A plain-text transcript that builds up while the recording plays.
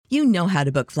You know how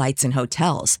to book flights and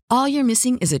hotels. All you're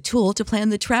missing is a tool to plan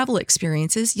the travel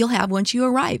experiences you'll have once you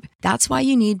arrive. That's why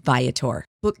you need Viator.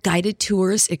 Book guided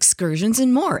tours, excursions,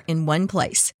 and more in one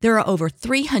place. There are over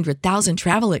 300,000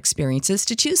 travel experiences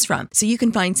to choose from, so you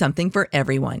can find something for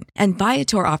everyone. And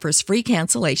Viator offers free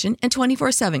cancellation and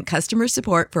 24/7 customer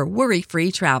support for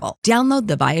worry-free travel. Download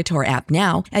the Viator app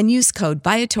now and use code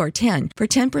Viator10 for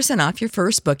 10% off your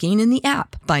first booking in the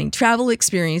app. Find travel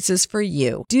experiences for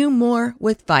you. Do more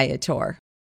with Viator.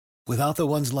 Without the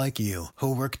ones like you,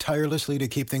 who work tirelessly to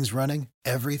keep things running,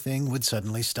 everything would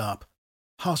suddenly stop.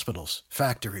 Hospitals,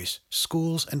 factories,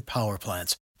 schools, and power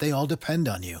plants, they all depend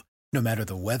on you. No matter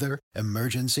the weather,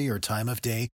 emergency, or time of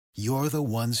day, you're the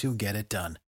ones who get it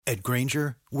done. At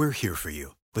Grainger, we're here for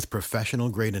you with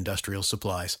professional-grade industrial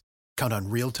supplies. Count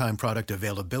on real-time product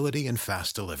availability and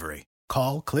fast delivery.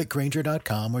 Call, click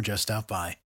Grainger.com, or just stop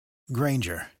by.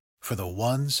 Grainger, for the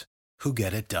ones who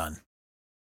get it done.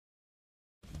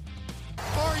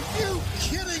 Are you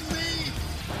kidding me?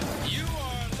 You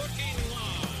are looking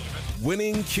live.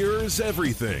 Winning cures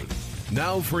everything.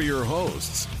 Now for your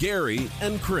hosts, Gary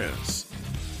and Chris.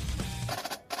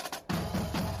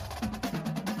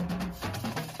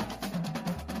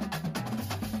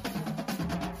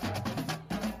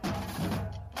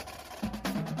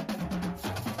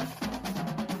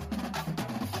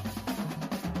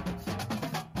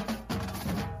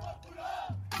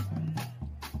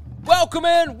 Welcome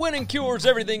in, Winning Cures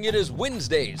Everything. It is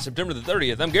Wednesday, September the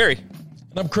 30th. I'm Gary.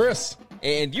 And I'm Chris.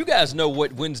 And you guys know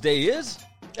what Wednesday is.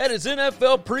 That is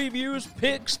NFL previews,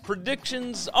 picks,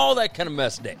 predictions, all that kind of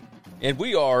mess day. And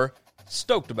we are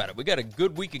stoked about it. We got a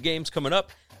good week of games coming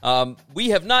up.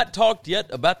 We have not talked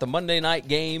yet about the Monday night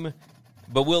game,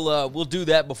 but we'll do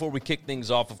that before we kick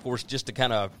things off, of course, just to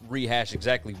kind of rehash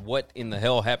exactly what in the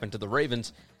hell happened to the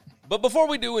Ravens. But before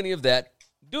we do any of that,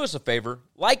 do us a favor,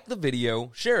 like the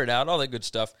video, share it out, all that good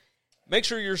stuff. Make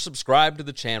sure you're subscribed to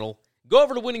the channel. Go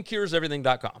over to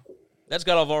winningcureseverything.com. That's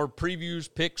got all of our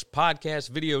previews, picks, podcasts,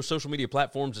 video, social media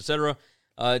platforms, etc.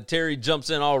 Terry jumps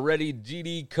in already.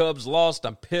 GD Cubs lost.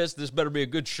 I'm pissed. This better be a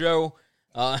good show.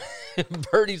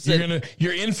 Birdie said,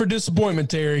 "You're in for disappointment,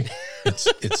 Terry.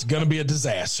 It's gonna be a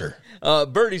disaster."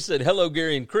 Birdie said, "Hello,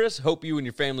 Gary and Chris. Hope you and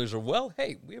your families are well."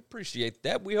 Hey, we appreciate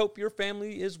that. We hope your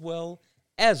family is well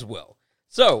as well.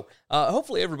 So,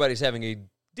 hopefully everybody's having a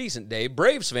decent day.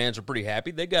 Braves fans are pretty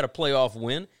happy. They got a playoff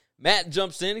win. Matt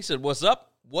jumps in. He said, "What's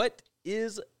up? What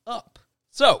is up?"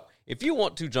 So, if you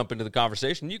want to jump into the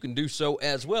conversation, you can do so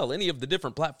as well. Any of the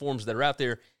different platforms that are out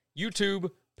there, YouTube,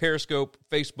 Periscope,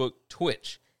 Facebook,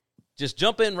 Twitch. Just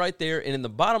jump in right there, and in the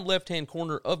bottom left-hand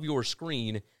corner of your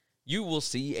screen, you will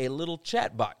see a little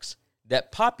chat box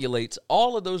that populates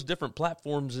all of those different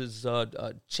platforms as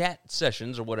chat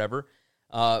sessions or whatever.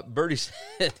 Birdie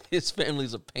said his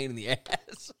family's a pain in the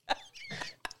ass.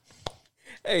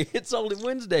 Hey, it's only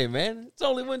Wednesday, man. It's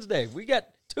only Wednesday. We got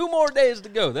 2 more days to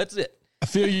go. That's it. I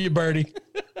feel you, Birdie.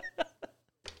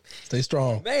 Stay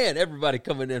strong. Man, everybody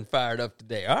coming in fired up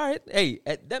today. All right. Hey,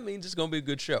 that means it's going to be a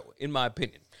good show, in my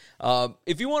opinion.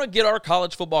 If you want to get our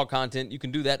college football content, you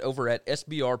can do that over at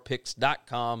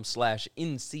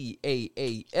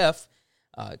sbrpicks.com/NCAAF.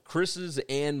 Chris's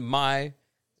and my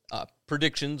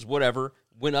predictions, whatever,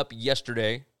 went up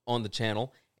yesterday on the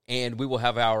channel, and we will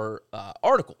have our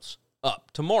articles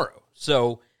up tomorrow.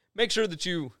 So make sure that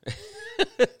you,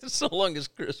 so long as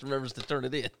Chris remembers to turn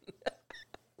it in.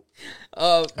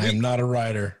 I am not a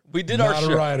writer. We did not our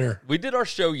show. a writer. We did our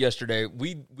show yesterday.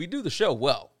 We do the show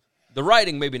well. The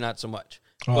writing, maybe not so much.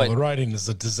 Oh, but the writing is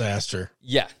a disaster.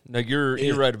 Yeah, no, you're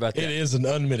right about that. It is an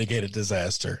unmitigated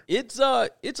disaster. It's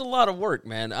a lot of work,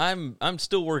 man. I'm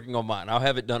still working on mine. I'll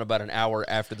have it done about an hour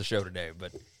after the show today.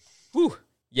 But, whew,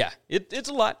 yeah, it's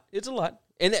a lot. It's a lot.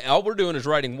 And all we're doing is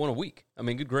writing one a week. I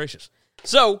mean, good gracious.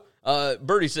 So,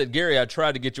 Birdie said, "Gary, I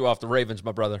tried to get you off the Ravens,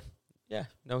 my brother." Yeah,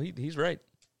 no, he's right.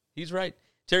 He's right.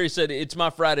 Terry said, "It's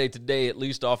my Friday today, at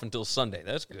least off until Sunday."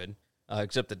 That's good.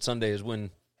 Except that Sunday is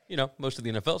when, most of the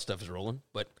NFL stuff is rolling.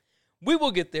 But we will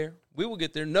get there. We will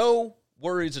get there. No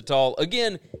worries at all.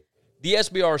 Again, the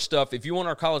SBR stuff, if you want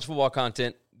our college football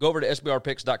content, go over to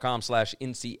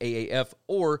sbrpicks.com/NCAAF,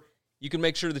 or you can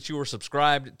make sure that you are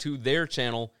subscribed to their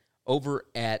channel over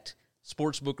at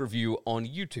Sportsbook Review on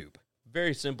YouTube.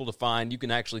 Very simple to find. You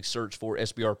can actually search for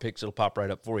SBR Picks. It'll pop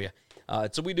right up for you.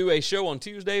 So we do a show on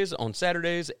Tuesdays, on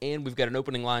Saturdays, and we've got an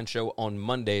opening line show on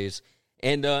Mondays.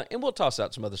 And we'll toss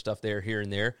out some other stuff there, here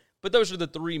and there. But those are the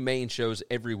 3 main shows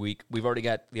every week. We've already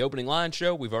got the opening line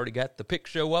show. We've already got the pick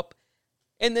show up.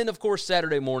 And then, of course,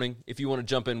 Saturday morning, if you want to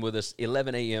jump in with us,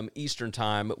 11 a.m. Eastern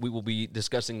Time, we will be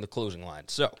discussing the closing line.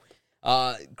 So,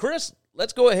 Chris,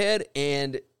 let's go ahead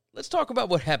and let's talk about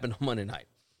what happened on Monday night.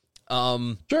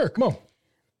 Sure, come on.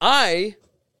 I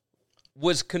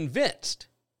was convinced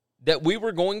that we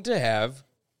were going to have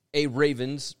a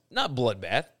Ravens, not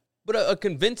bloodbath, but a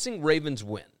convincing Ravens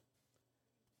win.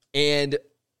 And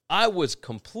I was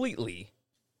completely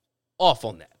off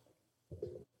on that.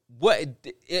 What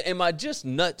am I just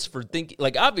nuts for thinking?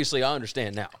 Like, obviously, I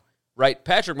understand now, right?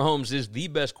 Patrick Mahomes is the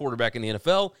best quarterback in the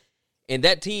NFL, and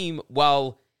that team,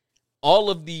 while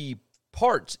all of the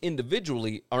parts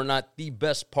individually are not the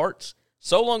best parts,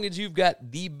 so long as you've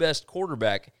got the best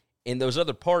quarterback and those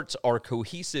other parts are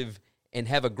cohesive and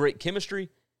have a great chemistry,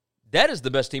 that is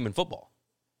the best team in football,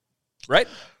 right?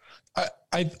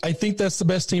 I think that's the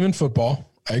best team in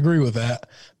football. I agree with that.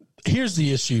 Here's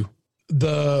the issue.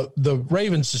 The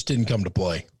Ravens just didn't come to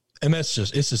play. And it's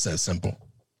just that simple.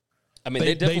 I mean,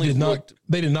 they definitely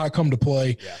they did not come to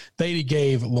play. Yeah. They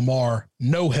gave Lamar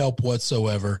no help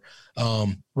whatsoever.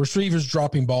 Receivers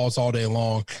dropping balls all day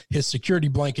long. His security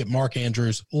blanket, Mark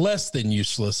Andrews, less than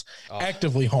useless,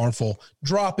 actively harmful,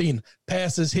 dropping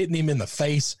passes, hitting him in the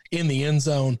face, in the end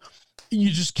zone. You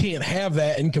just can't have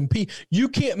that and compete. You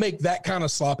can't make that kind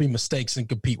of sloppy mistakes and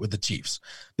compete with the Chiefs.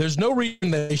 There's no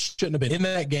reason that they shouldn't have been in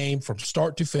that game from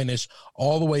start to finish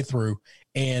all the way through.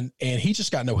 And he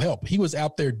just got no help. He was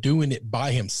out there doing it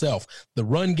by himself. The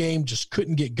run game just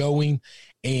couldn't get going.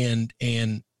 And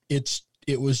it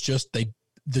was just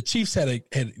the Chiefs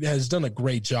has done a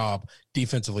great job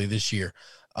defensively this year.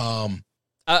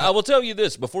 I will tell you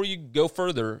this before you go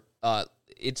further.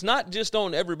 It's not just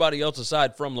on everybody else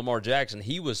aside from Lamar Jackson.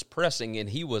 He was pressing, and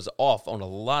he was off on a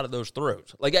lot of those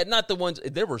throws. Like, not the ones –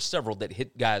 there were several that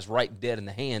hit guys right dead in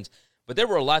the hands, but there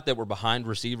were a lot that were behind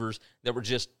receivers that were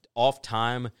just off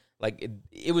time. Like,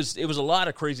 it was a lot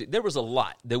of crazy – there was a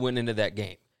lot that went into that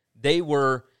game. They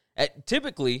were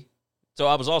typically – so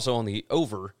I was also on the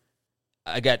over.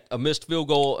 I got a missed field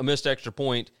goal, a missed extra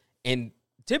point, and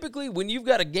typically when you've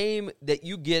got a game that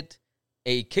you get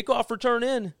a kickoff return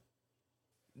in –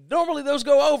 normally those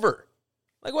go over.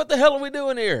 Like, what the hell are we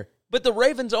doing here? But the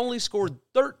Ravens only scored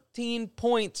 13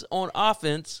 points on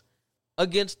offense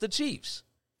against the Chiefs.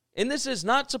 And this is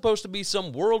not supposed to be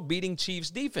some world-beating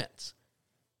Chiefs defense.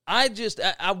 I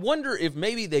wonder if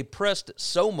maybe they pressed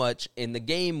so much and the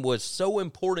game was so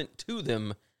important to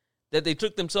them that they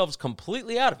took themselves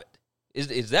completely out of it.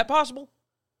 Is that possible?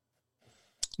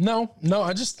 No.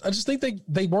 I just think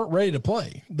they weren't ready to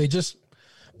play. They just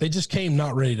came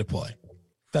not ready to play.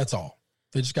 That's all.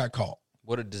 They just got caught.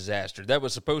 What a disaster. That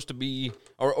was supposed to be,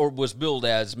 or was billed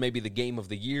as maybe the game of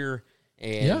the year.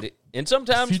 And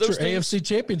sometimes future those things, AFC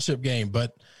championship game,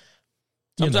 but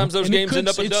sometimes those games end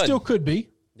up a dud. It still could be.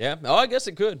 Yeah. Oh, I guess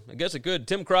it could.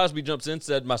 Tim Crosby jumps in,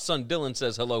 said, my son Dylan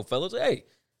says, hello, fellas. Hey,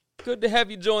 good to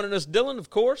have you joining us, Dylan, of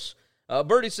course.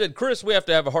 Bertie said, Chris, we have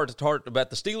to have a heart-to-heart about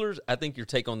the Steelers. I think your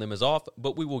take on them is off,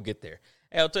 but we will get there.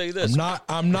 Hey, I'll tell you this.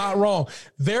 I'm not wrong.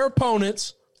 Their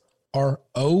opponents are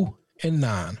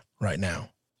 0-9 right now.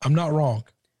 I'm not wrong.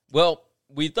 Well,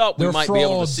 we thought we might be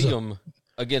able to see them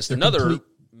against another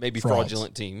maybe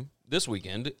fraudulent team this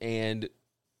weekend, and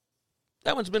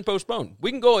that one's been postponed.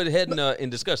 We can go ahead and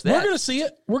discuss that. We're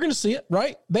going to see it,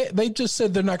 right? They just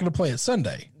said they're not going to play it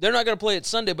Sunday. They're not going to play it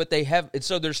Sunday, but they have it,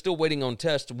 so they're still waiting on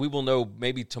tests. We will know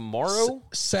maybe tomorrow.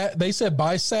 They said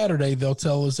by Saturday they'll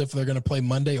tell us if they're going to play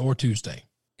Monday or Tuesday.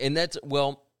 And that's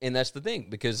the thing,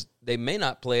 because they may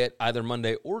not play it either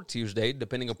Monday or Tuesday,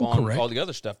 depending upon all the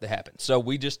other stuff that happens. So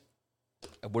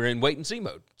we're in wait and see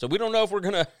mode. So we don't know if we're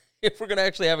gonna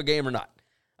actually have a game or not.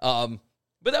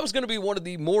 But that was going to be one of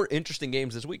the more interesting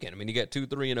games this weekend. I mean, you got 2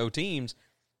 3-0 teams,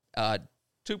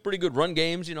 2 pretty good run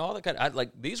games. You know, all that kind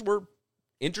of these were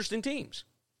interesting teams,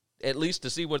 at least to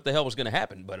see what the hell was going to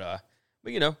happen. But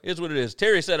you know, here's what it is.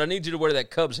 Terry said, "I need you to wear that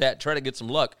Cubs hat. Try to get some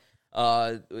luck."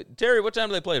 Terry, what time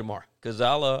do they play tomorrow? Because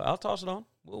I'll toss it on.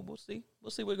 We'll see.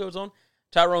 We'll see what goes on.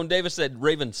 Tyrone Davis said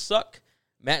Ravens suck.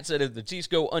 Matt said if the Chiefs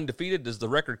go undefeated, does the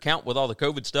record count with all the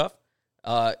COVID stuff?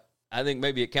 I think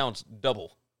maybe it counts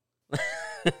double.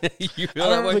 You feel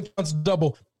that way? It counts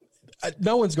double.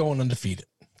 No one's going undefeated.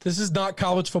 This is not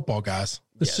college football, guys.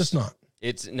 It's just not.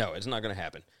 It's not going to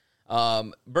happen.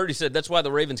 Birdie said that's why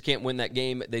the Ravens can't win that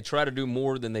game. They try to do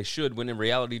more than they should, when in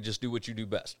reality, just do what you do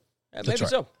best.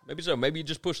 Maybe so. Maybe you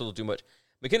just push a little too much.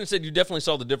 McKinnon said you definitely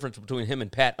saw the difference between him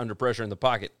and Pat under pressure in the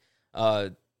pocket.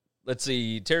 Let's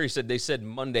see. Terry said they said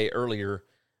Monday earlier.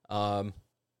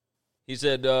 He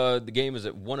said the game is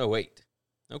at 1:08.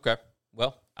 Okay.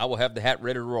 Well, I will have the hat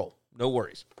ready to roll. No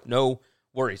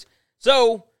worries.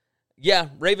 So, yeah,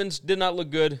 Ravens did not look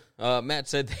good. Matt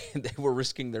said they were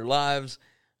risking their lives.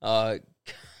 For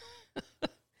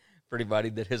anybody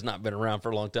that has not been around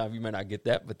for a long time, you may not get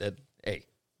that, but hey,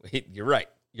 You're right.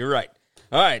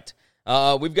 All right.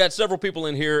 We've got several people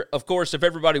in here. Of course, if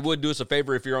everybody would do us a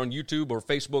favor, if you're on YouTube or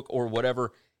Facebook or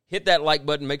whatever, hit that like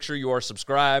button. Make sure you are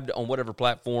subscribed on whatever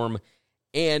platform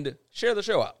and share the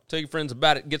show out. Tell your friends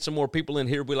about it. Get some more people in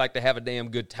here. We like to have a damn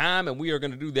good time, and we are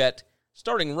going to do that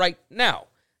starting right now.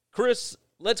 Chris,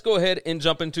 let's go ahead and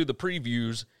jump into the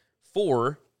previews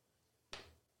for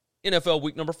NFL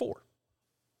Week number 4.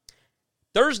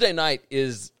 Thursday night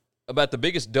is about the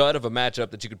biggest dud of a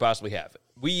matchup that you could possibly have.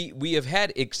 We have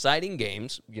had exciting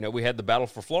games. You know, we had the battle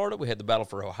for Florida. We had the battle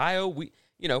for Ohio.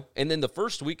 And then the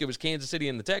first week it was Kansas City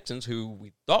and the Texans, who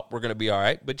we thought were going to be all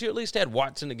right, but you at least had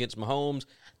Watson against Mahomes,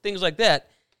 things like that.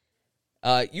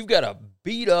 You've got a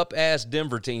beat-up-ass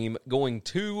Denver team going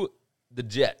to the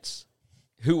Jets,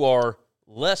 who are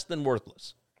less than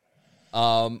worthless.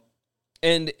 And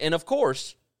of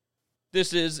course,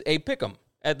 this is a pick'em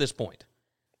at this point.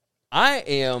 I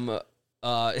am,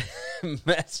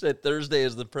 Matt said Thursday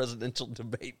is the presidential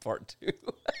debate part 2.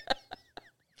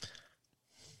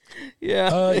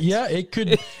 Yeah. It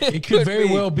could very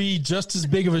well be just as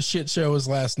big of a shit show as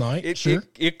last night.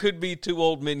 It could be 2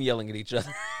 old men yelling at each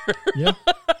other. Yeah.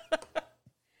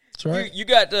 That's right. You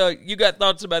got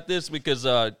thoughts about this because,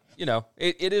 it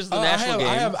is the national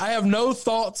game. I have no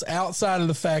thoughts outside of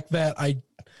the fact that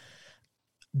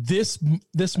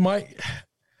this might.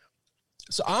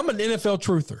 So I'm an NFL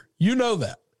truther. You know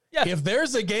that. Yeah. If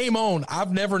there's a game on,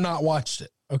 I've never not watched it.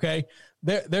 Okay.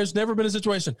 There's never been a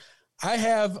situation. I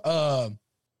have a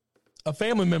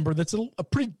family member that's a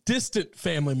pretty distant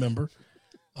family member.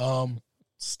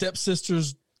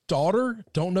 Stepsister's daughter.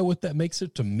 Don't know what that makes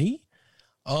it to me.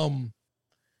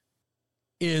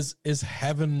 Is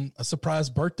having a surprise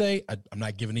birthday. I'm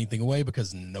not giving anything away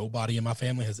because nobody in my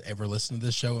family has ever listened to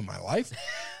this show in my life.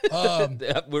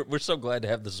 We're so glad to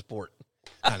have the support.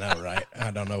 I know, right?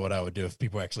 I don't know what I would do if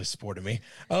people actually supported me.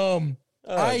 Got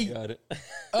it.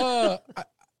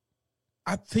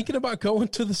 I'm thinking about going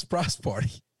to the surprise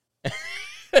party.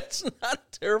 That's not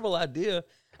a terrible idea.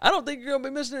 I don't think you're going to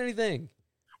be missing anything.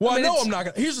 Well, I know I'm not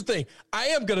going to. Here's the thing. I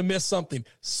am going to miss something.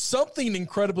 Something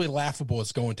incredibly laughable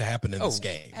is going to happen in this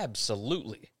game.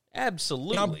 Absolutely. And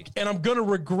I'm going to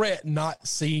regret not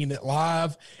seeing it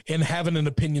live and having an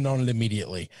opinion on it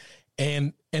immediately.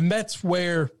 And that's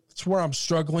where I'm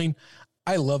struggling.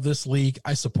 I love this league.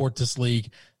 I support this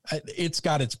league. It's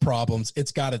got its problems.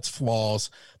 It's got its flaws,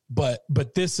 but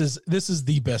this is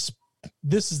the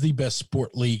best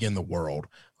sport league in the world.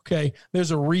 Okay.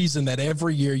 There's a reason that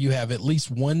every year you have at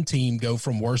least one team go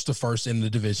from worst to first in the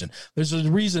division. There's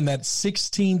a reason that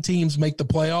 16 teams make the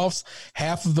playoffs,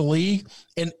 half of the league,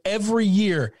 and every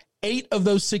year, 8 of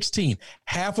those 16,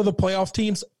 half of the playoff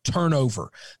teams turn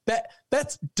over.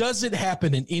 That doesn't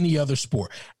happen in any other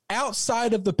sport.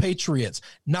 Outside of the Patriots,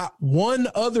 not one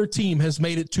other team has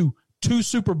made it to 2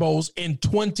 Super Bowls in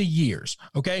 20 years.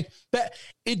 Okay. That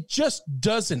it just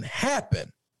doesn't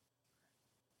happen.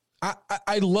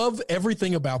 I love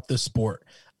everything about this sport.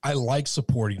 I like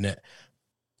supporting it.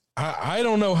 I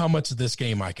don't know how much of this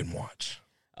game I can watch.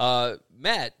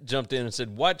 Matt jumped in and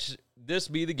said, watch this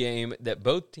be the game that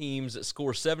both teams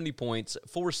score 70 points,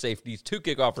 4 safeties, 2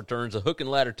 kickoff returns, a hook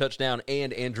and ladder touchdown,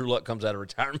 and Andrew Luck comes out of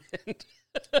retirement.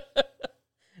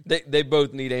 They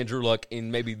both need Andrew Luck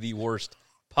in maybe the worst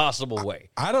possible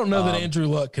way. I don't know that Andrew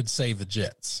Luck could save the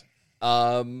Jets.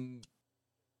 No,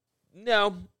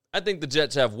 I think the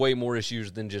Jets have way more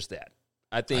issues than just that.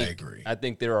 I agree. I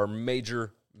think there are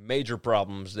major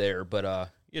problems there. But,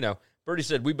 Birdie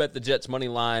said, we bet the Jets money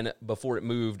line before it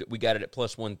moved. We got it at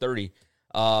plus 130.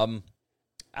 I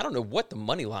don't know what the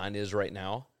money line is right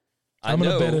now. I'm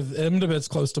going to bet it's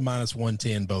close to minus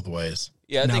 110 both ways.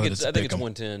 Yeah, I think it's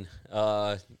 110.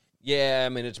 Yeah, I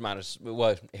mean, it's minus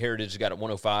what Heritage got at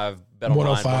 105. Bet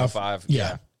 105.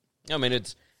 Yeah. I mean,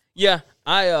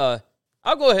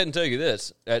 I'll go ahead and tell you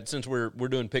this, since we're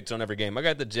doing picks on every game. I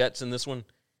got the Jets in this one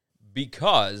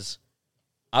because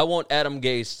I want Adam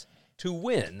Gase to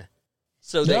win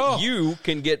so that you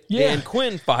can get Dan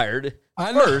Quinn fired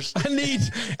first.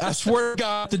 I swear to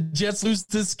God, the Jets lose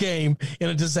this game in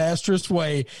a disastrous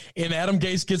way, and Adam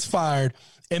Gase gets fired,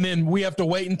 and then we have to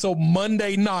wait until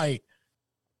Monday night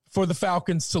for the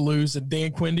Falcons to lose and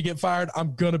Dan Quinn to get fired.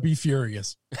 I'm going to be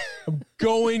furious. I'm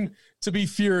going to be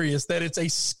furious that it's a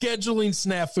scheduling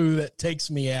snafu that takes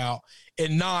me out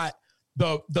and not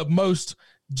the most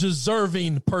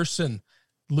deserving person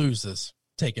loses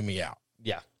taking me out.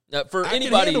 Yeah. For I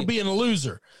anybody, can handle being a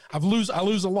loser. I lose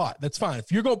a lot. That's fine.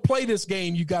 If you're going to play this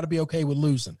game, you got to be okay with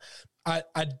losing. I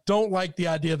don't like the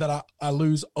idea that I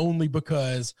lose only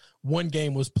because one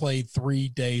game was played 3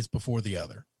 days before the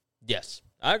other. Yes,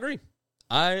 I agree.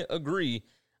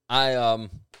 For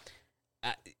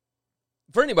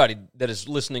anybody that is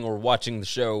listening or watching the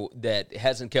show that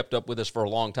hasn't kept up with us for a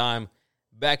long time,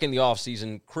 back in the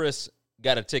offseason, Chris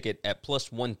got a ticket at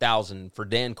plus 1,000 for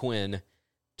Dan Quinn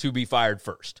to be fired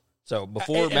first. So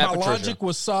before Matt Patricia. My logic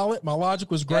was solid. My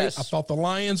logic was great. Yes. I thought the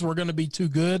Lions were going to be too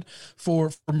good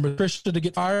for Patricia to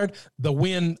get fired. The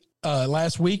win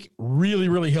last week really,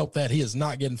 really helped that. He is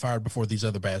not getting fired before these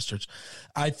other bastards.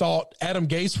 I thought Adam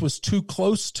Gase was too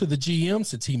close to the GM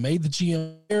since he made the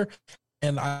GM there,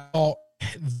 and I thought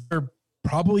they're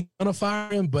probably going to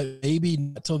fire him, but maybe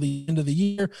not until the end of the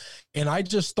year. And I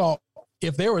just thought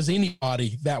if there was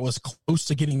anybody that was close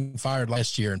to getting fired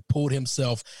last year and pulled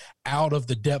himself out of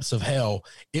the depths of hell,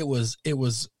 it was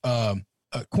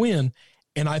Quinn.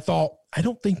 And I thought, I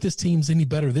don't think this team's any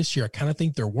better this year. I kind of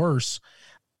think they're worse.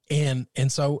 And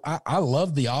so I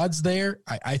love the odds there.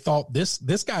 I thought this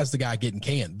guy's the guy getting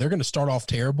canned. They're going to start off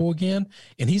terrible again,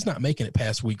 and he's not making it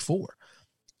past week 4.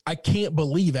 I can't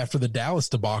believe after the Dallas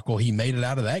debacle, he made it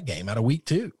out of that game, out of week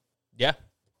 2. Yeah.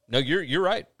 No, you're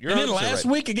right. You're and then last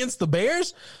week against the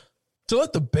Bears, to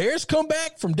let the Bears come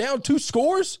back from down 2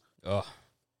 scores? Oh,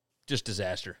 just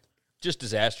disaster. Just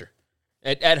disaster.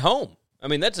 At home. I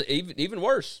mean, that's even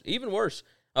worse. Even worse.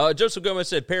 Joseph Gomez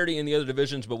said parity in the other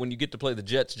divisions, but when you get to play the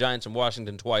Jets, Giants, and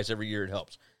Washington twice every year, it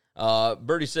helps.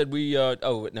 Bertie said he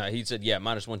said, yeah,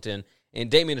 minus 110.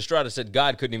 And Damian Estrada said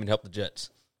God couldn't even help the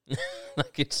Jets.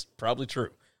 Like, it's probably true.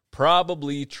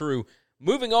 Probably true.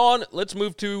 Moving on, let's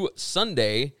move to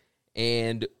Sunday,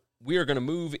 and we are going to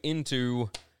move into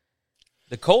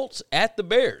the Colts at the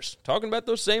Bears. Talking about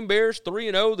those same Bears,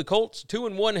 3-0. The Colts,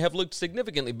 2-1, have looked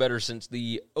significantly better since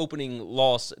the opening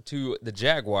loss to the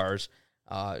Jaguars.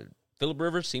 Phillip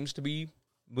Rivers seems to be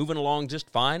moving along just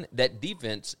fine. That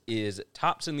defense is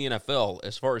tops in the NFL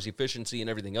as far as efficiency and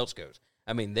everything else goes.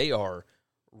 I mean, they are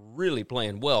really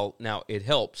playing well. Now, it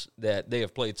helps that they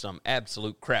have played some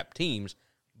absolute crap teams,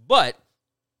 but,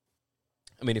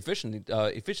 I mean,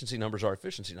 efficiency numbers are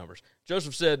efficiency numbers.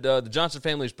 Joseph said the Johnson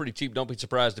family is pretty cheap. Don't be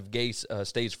surprised if Gase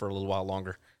stays for a little while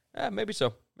longer. Maybe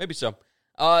so. Maybe so.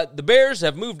 The Bears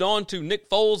have moved on to Nick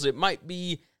Foles. It might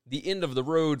be the end of the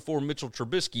road for Mitchell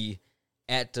Trubisky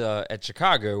at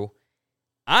Chicago.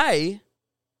 I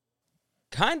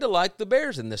kind of like the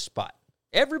Bears in this spot.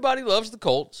 Everybody loves the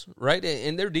Colts, right?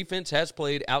 And their defense has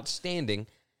played outstanding.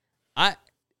 I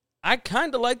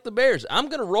kind of like the Bears. I'm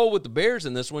going to roll with the Bears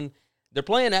in this one. They're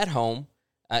playing at home.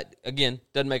 Again,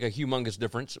 doesn't make a humongous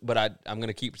difference, but I'm going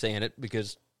to keep saying it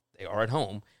because they are at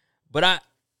home. But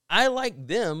I like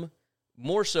them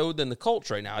more so than the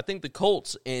Colts right now. I think the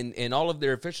Colts and all of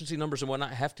their efficiency numbers and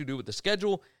whatnot have to do with the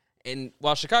schedule. And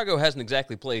while Chicago hasn't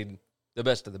exactly played the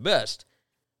best of the best,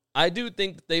 I do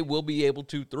think that they will be able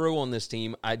to throw on this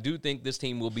team. I do think this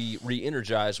team will be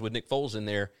re-energized with Nick Foles in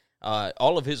there.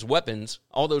 All of his weapons,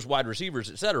 all those wide receivers,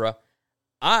 etc.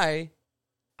 I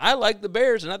like the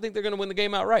Bears, and I think they're going to win the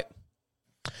game outright.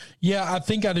 Yeah, I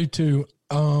think I do too.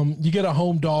 You get a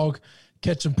home dog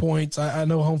catching points. I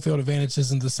know home field advantage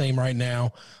isn't the same right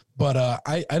now, but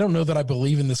I don't know that I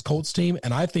believe in this Colts team,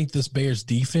 and I think this Bears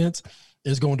defense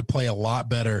is going to play a lot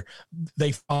better.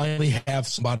 They finally have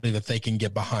somebody that they can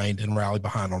get behind and rally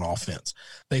behind on offense.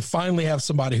 They finally have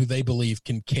somebody who they believe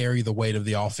can carry the weight of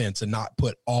the offense and not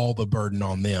put all the burden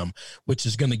on them, which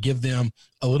is going to give them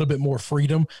a little bit more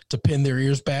freedom to pin their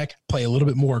ears back, play a little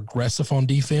bit more aggressive on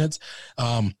defense.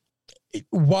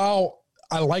 While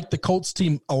I like the Colts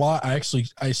team a lot, I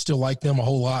still like them a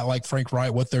whole lot. I like Frank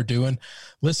Wright, what they're doing.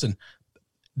 Listen,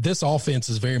 this offense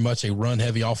is very much a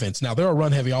run-heavy offense. Now, they're a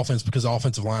run-heavy offense because the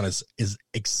offensive line is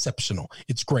exceptional.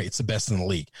 It's great. It's the best in the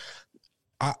league.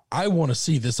 I want to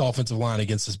see this offensive line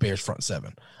against this Bears front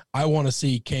seven. I want to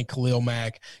see, can Khalil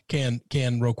Mack, can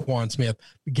Roquan Smith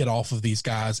get off of these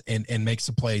guys and make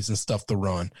some plays and stuff to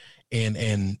run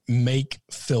and make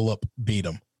Phillip beat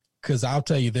them. Because I'll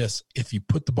tell you this, if you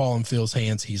put the ball in Phil's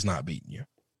hands, he's not beating you.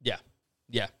 Yeah.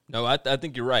 No, I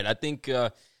think you're right. I think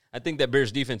that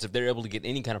Bears defense, if they're able to get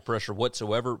any kind of pressure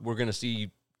whatsoever, we're going to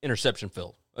see interception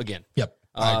Phil again. Yep,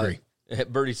 I agree.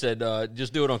 Bertie said,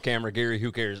 just do it on camera, Gary.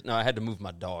 Who cares? No, I had to move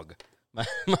my dog. My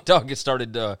dog has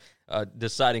started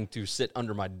deciding to sit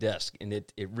under my desk, and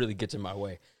it really gets in my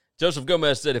way. Joseph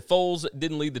Gomez said, if Foles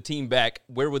didn't lead the team back,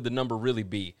 where would the number really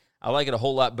be? I like it a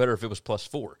whole lot better if it was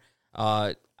 +4.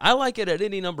 I like it at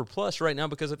any number plus right now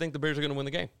because I think the Bears are going to win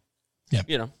the game.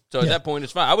 Yeah. So at that point,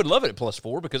 it's fine. I would love it at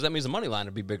 +4 because that means the money line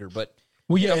would be bigger. But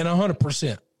and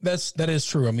 100%. That is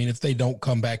true. I mean, if they don't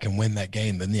come back and win that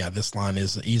game, then this line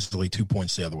is easily 2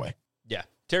 points the other way. Yeah.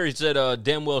 Terry said,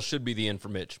 damn well should be the end for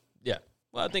Mitch. Yeah.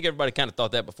 Well, I think everybody kind of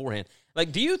thought that beforehand.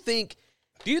 Like, do you think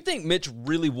Mitch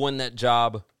really won that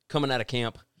job coming out of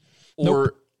camp?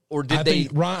 Or did I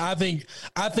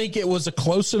think it was a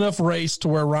close enough race to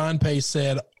where Ryan Pace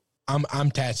said, I'm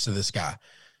attached to this guy.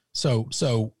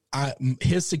 So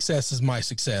his success is my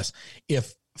success.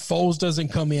 If Foles doesn't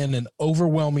come in and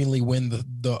overwhelmingly win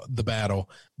the battle,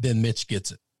 then Mitch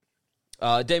gets it.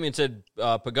 Damian said,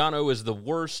 Pagano is the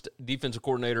worst defensive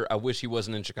coordinator. I wish he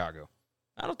wasn't in Chicago.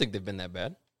 I don't think they've been that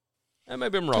bad.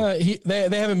 Maybe I'm wrong. They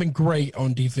haven't been great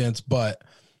on defense, but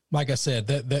like I said,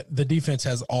 the defense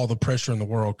has all the pressure in the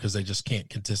world because they just can't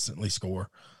consistently score.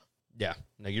 Yeah,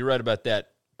 no, you're right about that.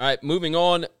 All right, moving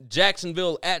on.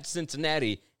 Jacksonville at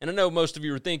Cincinnati. And I know most of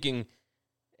you are thinking,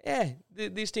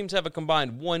 these teams have a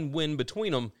combined 1 win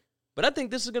between them. But I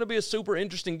think this is going to be a super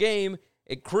interesting game.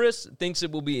 And Chris thinks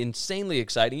it will be insanely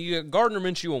exciting. You got Gardner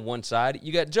Minshew on one side.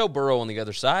 You got Joe Burrow on the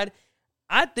other side.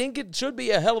 I think it should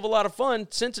be a hell of a lot of fun.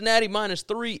 Cincinnati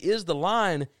 -3 is the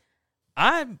line.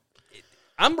 I'm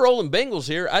rolling Bengals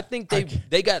here. I think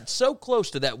they got so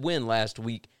close to that win last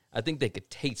week. I think they could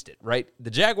taste it, right? The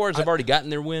Jaguars have already gotten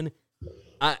their win.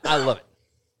 I love it.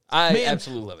 I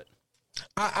absolutely love it.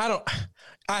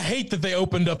 I hate that they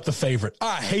opened up the favorite.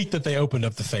 I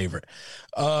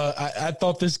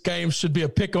thought this game should be a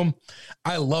pick 'em.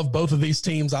 I love both of these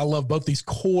teams. I love both these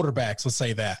quarterbacks, let's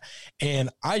say that. And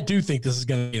I do think this is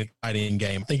going to be an exciting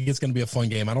game. I think it's going to be a fun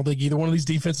game. I don't think either one of these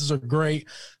defenses are great.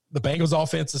 The Bengals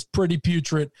offense is pretty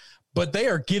putrid, but they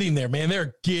are getting there, man.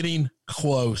 They're getting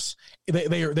close.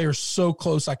 They are so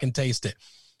close I can taste it.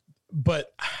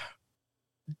 But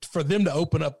for them to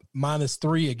open up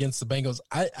 -3 against the Bengals,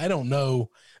 I don't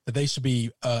know that they should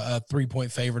be a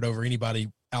 3-point favorite over anybody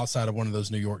outside of one of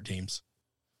those New York teams.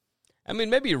 I mean,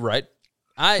 maybe you're right.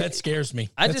 That scares me.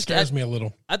 That scares me a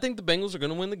little. I think the Bengals are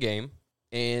going to win the game,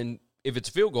 and if it's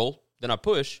a field goal, then I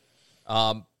push.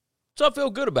 So I feel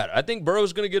good about it. I think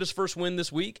Burrow's going to get his first win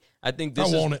this week. I think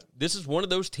this is one of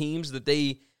those teams that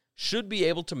they should be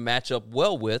able to match up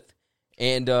well with.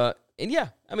 And yeah,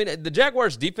 I mean, the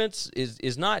Jaguars' defense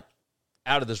is not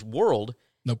out of this world.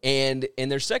 Nope. And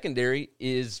their secondary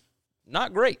is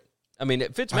not great. I mean,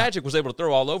 Fitzmagic was able to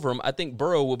throw all over him. I think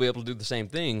Burrow will be able to do the same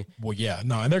thing. Well, yeah,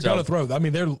 no, and they're going to throw. I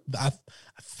mean, I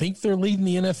think they're leading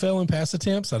the NFL in pass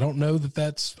attempts. I don't know that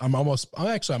that's. I'm almost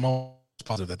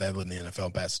positive that they're leading the NFL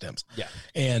in pass attempts. Yeah,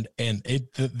 and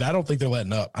I don't think they're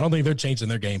letting up. I don't think they're changing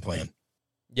their game plan.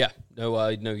 Yeah, no,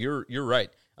 you're right.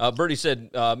 Birdie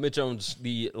said Mitch owns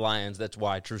the Lions. That's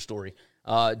why. True story.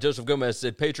 Joseph Gomez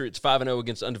said Patriots 5-0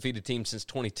 against undefeated teams since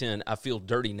 2010. I feel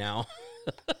dirty now.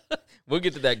 We'll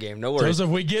get to that game. No worries. Joseph,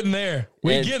 we getting there.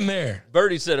 Getting there.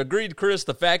 Birdie said, agreed, Chris.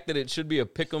 The fact that it should be a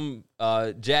pick'em,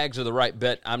 Jags are the right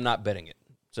bet. I'm not betting it.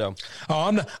 So,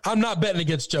 I'm not betting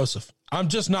against Joseph. I'm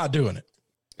just not doing it.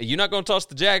 You're not going to toss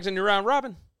the Jags in your round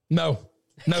robin? No,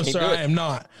 sir, I am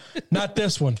not. Not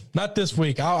this one. Not this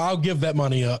week. I'll give that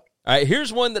money up. All right,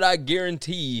 here's one that I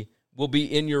guarantee will be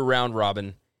in your round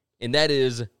robin, and that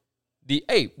is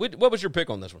what was your pick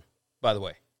on this one, by the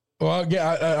way? Well,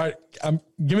 yeah,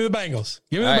 give me the Bengals.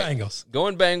 Give me the Bengals.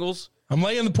 Going Bengals. I'm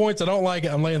laying the points. I don't like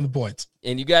it. I'm laying the points.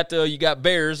 And you got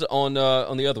Bears on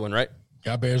the other one, right?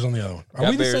 Got Bears on the other one. Are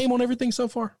we the same on everything so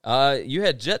far? You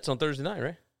had Jets on Thursday night,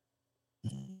 right?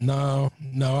 No.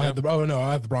 I have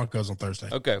the Broncos on Thursday.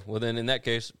 Okay, well then in that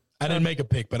case, I didn't make a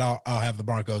pick, but I'll have the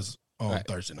Broncos on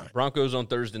Thursday night. Broncos on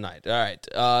Thursday night. All right.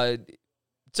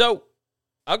 So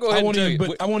I'll go ahead and tell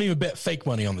you. I won't even bet fake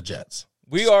money on the Jets.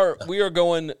 We are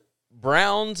going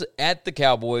Browns at the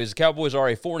Cowboys. The Cowboys are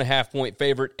a 4.5-point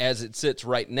favorite as it sits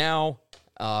right now.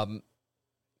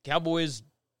 Cowboys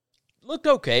looked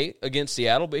okay against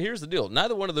Seattle, but here's the deal.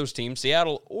 Neither one of those teams,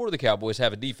 Seattle or the Cowboys,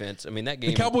 have a defense. I mean, that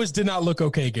game. The Cowboys did not look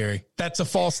okay, Gary. That's a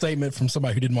false statement from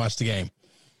somebody who didn't watch the game.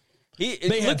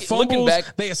 They had fumbles.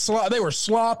 They were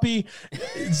sloppy.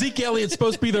 Zeke Elliott's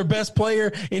supposed to be their best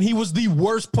player, and he was the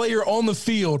worst player on the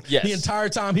field the entire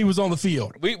time he was on the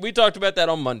field. We talked about that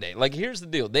on Monday. Like, here's the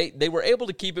deal. They were able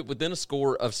to keep it within a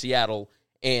score of Seattle,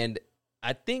 and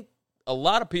I think a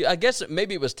lot of people, I guess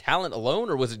maybe it was talent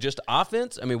alone, or was it just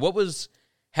offense? I mean,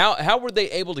 how were they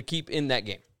able to keep in that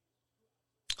game?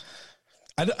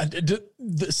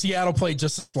 Seattle played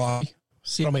just sloppy.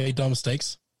 Seattle made dumb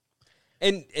mistakes.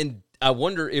 And I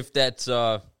wonder if that's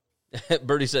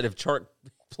Birdie said, if Chark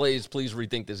plays, please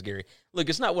rethink this, Gary. Look,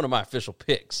 it's not one of my official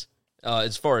picks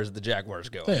as far as the Jaguars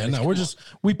go. Yeah, no,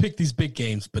 we pick these big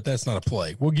games, but that's not a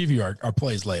play. We'll give you our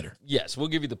plays later. Yes, we'll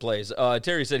give you the plays.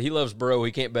 Terry said he loves Burrow.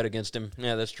 He can't bet against him.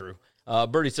 Yeah, that's true.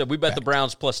 Birdie said we bet the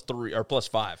Browns +3 or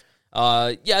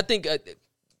 +5. Yeah, I think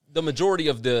the majority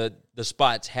of the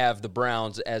spots have the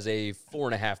Browns as a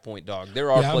 4.5-point dog.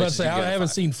 There are places. I haven't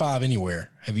seen 5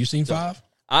 anywhere. Have you seen 5?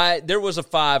 There was a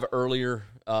 5 earlier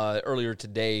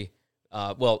today.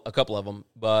 Well, a couple of them,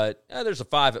 but there's a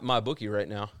 5 at my bookie right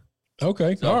now.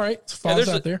 Okay, so, all right. It's 5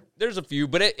 out there. There's a few,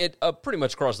 but it pretty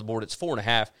much across the board, it's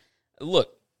 4.5. Look,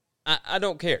 I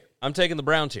don't care. I'm taking the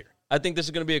Browns here. I think this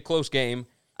is going to be a close game.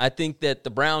 I think that the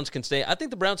Browns can stay. I think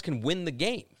the Browns can win the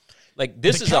game. Like,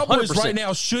 this is 100%. The Cowboys right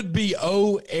now should be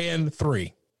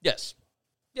 0-3. Yes.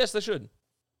 Yes, they should.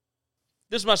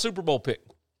 This is my Super Bowl pick.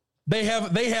 They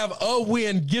have a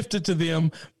win gifted to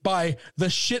them by the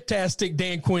shit-tastic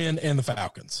Dan Quinn and the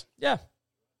Falcons. Yeah.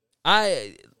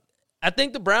 I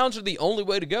think the Browns are the only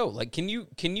way to go. Like, can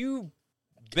you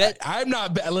bet? I'm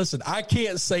not – listen, I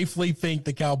can't safely think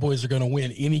the Cowboys are going to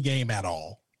win any game at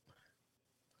all.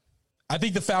 I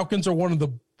think the Falcons are one of the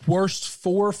worst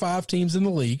 4 or 5 teams in the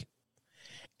league,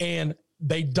 and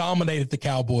they dominated the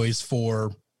Cowboys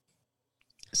for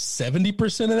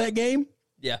 70% of that game.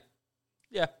 Yeah.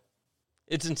 Yeah.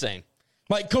 It's insane.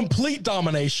 Like, complete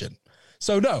domination.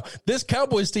 So, no, this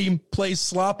Cowboys team plays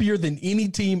sloppier than any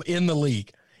team in the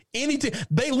league. Any team.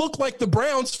 They look like the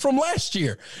Browns from last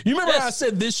year. You remember how I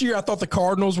said this year I thought the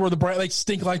Cardinals were the Browns? They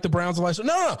stink like the Browns of last year.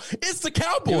 No. It's the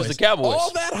Cowboys. It was the Cowboys.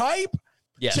 All that hype.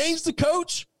 Yes. Change the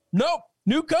coach. Nope.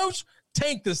 New coach.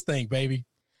 Tank this thing, baby.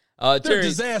 They're a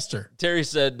disaster. Terry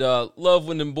said, love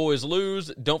when them boys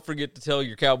lose. Don't forget to tell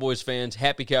your Cowboys fans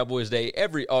Happy Cowboys Day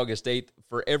every August 8th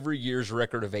for every year's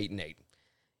record of 8-8.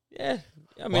 Yeah.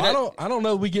 I mean, I don't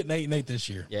know if we get an 8-8 this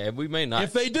year. Yeah, we may not.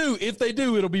 If they do,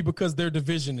 it'll be because their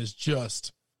division is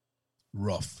just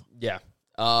rough. Yeah.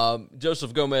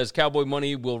 Joseph Gomez, Cowboy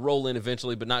money will roll in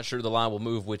eventually, but not sure the line will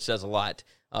move, which says a lot.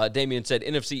 Damian said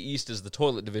NFC East is the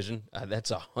toilet division. That's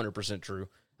 100% true.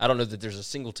 I don't know that there's a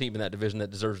single team in that division that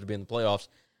deserves to be in the playoffs.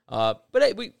 But,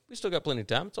 hey, we still got plenty of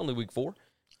time. It's only week 4.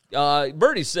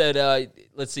 Birdie said,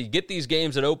 let's see, get these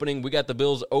games at opening. We got the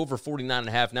Bills over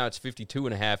 49.5. Now it's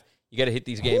 52.5. You got to hit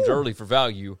these games early for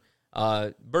value.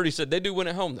 Birdie said they do win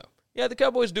at home, though. Yeah, the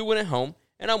Cowboys do win at home,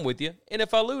 and I'm with you. And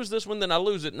if I lose this one, then I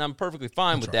lose it, and I'm perfectly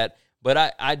fine with that.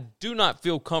 But I do not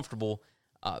feel comfortable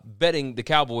betting the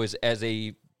Cowboys as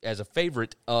a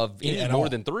favorite of any more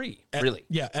than 3, really.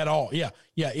 Yeah, at all. Yeah.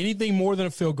 Anything more than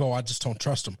a field goal, I just don't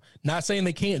trust them. Not saying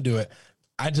they can't do it.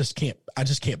 I just can't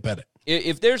bet it.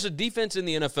 If there's a defense in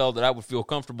the NFL that I would feel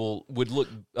comfortable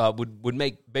would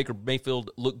make Baker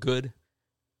Mayfield look good,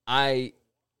 I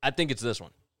think it's this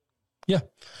one. Yeah.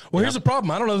 Well, here's the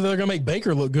problem. I don't know if they're going to make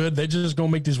Baker look good. They're just going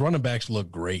to make these running backs look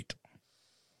great.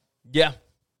 Yeah.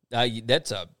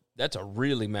 That's a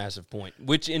really massive point.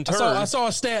 Which in turn, I saw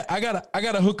a stat. I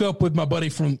gotta hook up with my buddy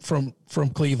from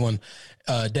Cleveland,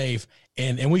 Dave,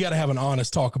 and we got to have an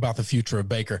honest talk about the future of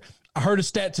Baker. I heard a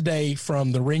stat today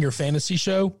from the Ringer Fantasy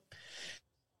Show.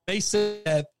 They said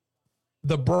that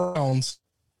the Browns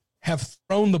have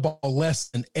thrown the ball less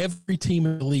than every team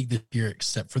in the league this year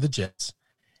except for the Jets,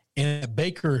 and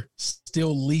Baker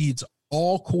still leads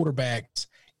all quarterbacks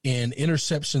in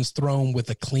interceptions thrown with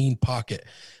a clean pocket,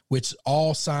 which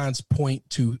all signs point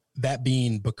to that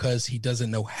being because he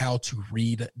doesn't know how to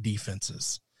read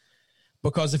defenses.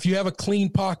 Because if you have a clean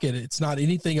pocket, it's not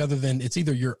anything other than it's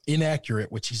either you're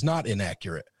inaccurate, which he's not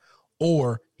inaccurate,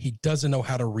 or he doesn't know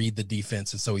how to read the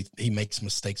defense, and so he makes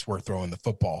mistakes where throwing the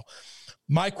football.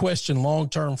 My question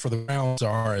long-term for the Browns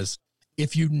is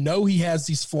if you know he has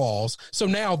these flaws, so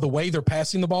now the way they're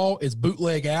passing the ball is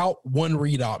bootleg out, one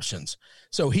read options.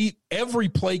 So every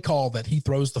play call that he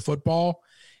throws the football,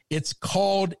 it's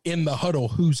called in the huddle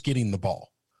who's getting the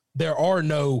ball. There are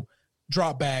no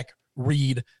drop back,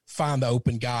 read, find the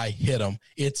open guy, hit him.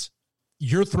 It's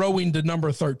you're throwing to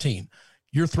number 13.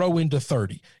 You're throwing to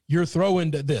 30. You're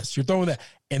throwing to this. You're throwing that.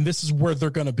 And this is where they're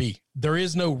going to be. There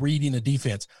is no reading a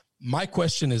defense. My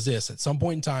question is this. At some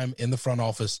point in time in the front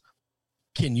office,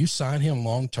 can you sign him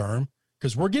long-term?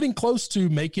 Because we're getting close to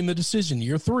making the decision,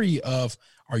 year 3, of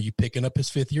are you picking up his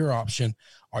 5th-year option?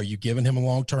 Are you giving him a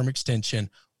long-term extension?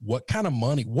 What kind of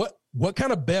money? What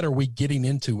kind of bet are we getting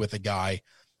into with a guy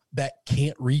that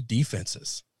can't read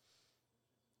defenses?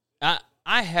 I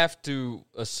have to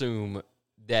assume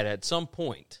that at some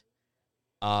point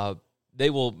they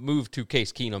will move to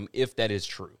Case Keenum if that is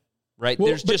true, right? Well,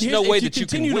 there's just no way that you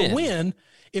can win.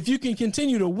 If you can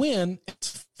continue to win,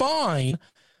 it's fine.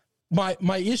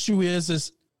 My issue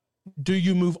is do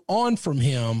you move on from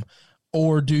him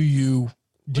or do you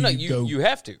go? You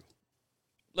have to.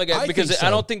 Because I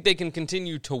don't think they can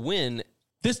continue to win.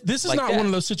 This is not one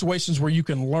of those situations where you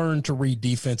can learn to read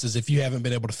defenses if you haven't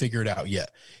been able to figure it out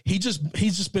yet. He's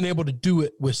just been able to do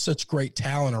it with such great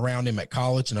talent around him at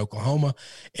college in Oklahoma.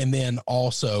 And then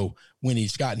also when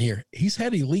he's gotten here, he's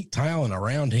had elite talent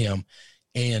around him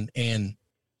and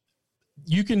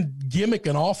you can gimmick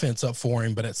an offense up for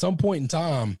him. But at some point in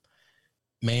time,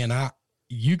 man,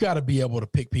 you got to be able to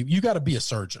pick people. You got to be a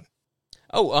surgeon.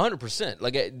 Oh, 100%.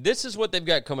 Like, this is what they've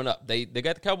got coming up. They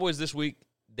got the Cowboys this week.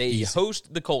 They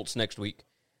host the Colts next week.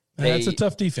 That's a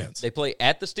tough defense. They play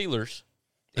at the Steelers.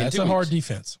 That's a hard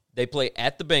defense. They play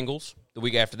at the Bengals the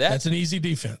week after that. That's an easy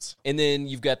defense. And then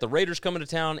you've got the Raiders coming to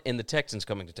town and the Texans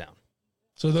coming to town.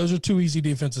 So those are two easy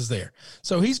defenses there.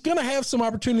 So he's going to have some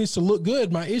opportunities to look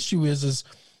good. My issue is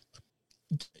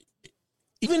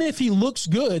even if he looks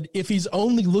good, if he's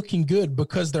only looking good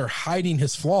because they're hiding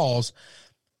his flaws,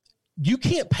 you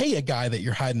can't pay a guy that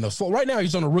you're hiding those flaws. Right now,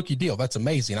 he's on a rookie deal. That's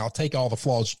amazing. I'll take all the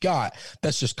flaws you got.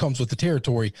 That just comes with the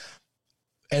territory.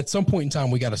 At some point in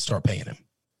time, we got to start paying him.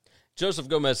 Joseph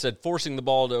Gomez said, forcing the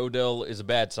ball to Odell is a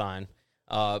bad sign.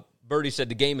 Birdie said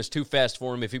the game is too fast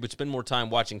for him. If he would spend more time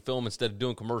watching film instead of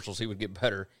doing commercials, he would get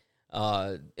better.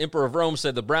 Emperor of Rome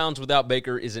said the Browns without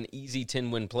Baker is an easy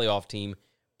 10-win playoff team.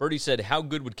 Birdie said, how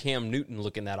good would Cam Newton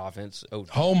look in that offense?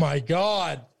 Oh my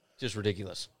God. Just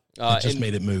ridiculous. Just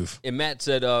made it move. And Matt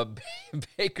said,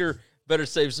 Baker better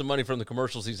save some money from the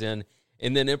commercials he's in.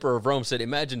 And then Emperor of Rome said,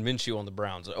 imagine Minshew on the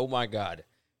Browns. Oh, my God.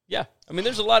 Yeah, I mean,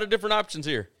 there's a lot of different options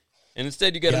here. And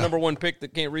instead, you got a number one pick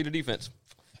that can't read a defense.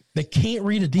 They can't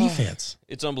read a defense.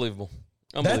 It's unbelievable.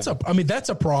 That's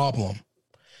a problem.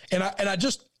 And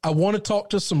I want to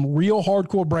talk to some real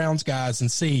hardcore Browns guys and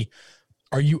see,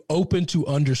 are you open to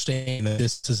understanding that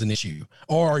this is an issue?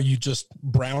 Or are you just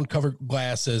brown covered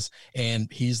glasses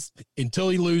and until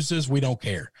he loses, we don't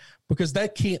care? Because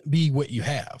that can't be what you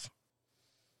have.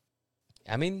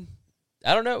 I mean,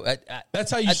 I don't know.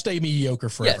 That's how you stay mediocre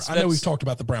forever. Yes, I know we've talked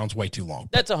about the Browns way too long.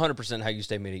 That's 100% how you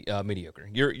stay mediocre.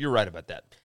 You're right about that.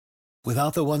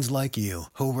 Without the ones like you,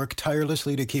 who work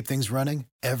tirelessly to keep things running,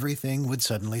 everything would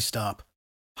suddenly stop.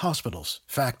 Hospitals,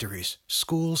 factories,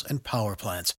 schools, and power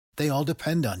plants, they all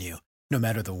depend on you. No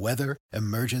matter the weather,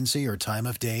 emergency, or time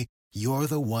of day, you're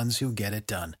the ones who get it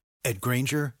done. At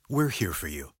Grainger, we're here for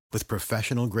you with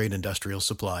professional-grade industrial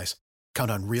supplies. Count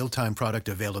on real-time product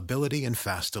availability and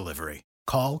fast delivery.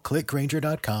 Call,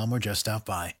 clickgrainger.com, or just stop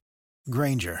by.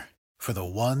 Grainger, for the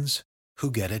ones who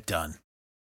get it done.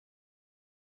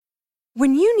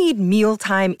 When you need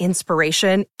mealtime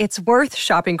inspiration, it's worth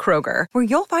shopping Kroger, where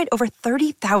you'll find over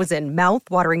 30,000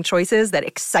 mouth-watering choices that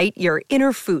excite your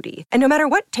inner foodie. And no matter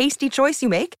what tasty choice you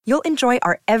make, you'll enjoy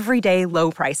our everyday low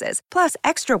prices, plus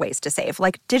extra ways to save,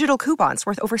 like digital coupons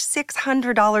worth over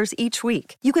 $600 each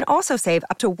week. You can also save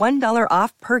up to $1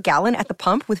 off per gallon at the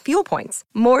pump with fuel points.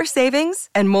 More savings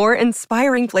and more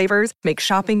inspiring flavors make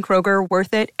shopping Kroger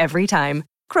worth it every time.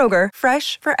 Kroger,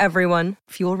 fresh for everyone.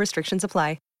 Fuel restrictions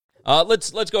apply. Let's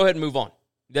go ahead and move on.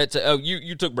 That's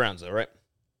you took Browns though, right?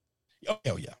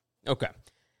 Oh yeah. Okay.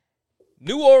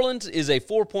 New Orleans is a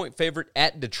 4-point favorite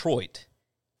at Detroit,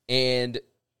 and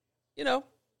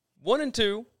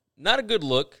 1-2, not a good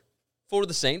look for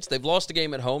the Saints. They've lost a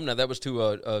game at home. Now that was to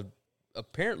a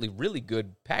apparently really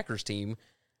good Packers team.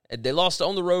 They lost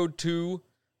on the road to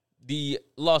the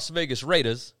Las Vegas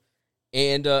Raiders,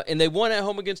 and they won at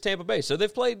home against Tampa Bay. So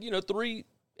they've played 3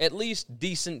 at least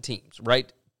decent teams,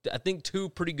 right? I think 2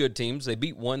 pretty good teams. They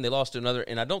beat one, they lost to another,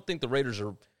 and I don't think the Raiders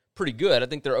are pretty good. I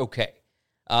think they're okay.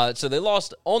 So they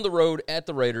lost on the road at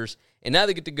the Raiders, and now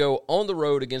they get to go on the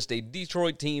road against a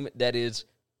Detroit team that is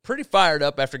pretty fired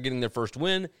up after getting their first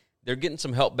win. They're getting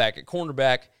some help back at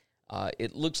cornerback.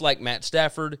 It looks like Matt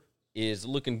Stafford is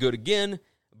looking good again.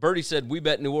 Birdie said, we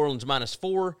bet New Orleans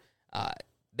 -4.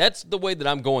 That's the way that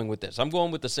I'm going with this. I'm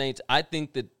going with the Saints. I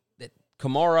think that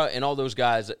Kamara and all those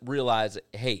guys realize,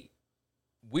 hey,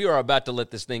 we are about to let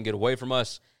this thing get away from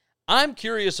us. I'm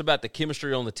curious about the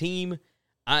chemistry on the team.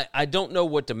 I don't know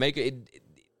what to make of it.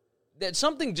 That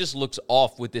something just looks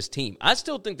off with this team. I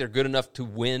still think they're good enough to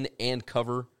win and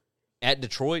cover at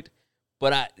Detroit,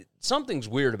 but something's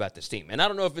weird about this team. And I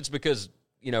don't know if it's because,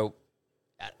 Drew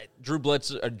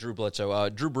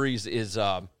Brees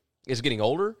is getting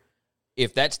older,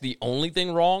 if that's the only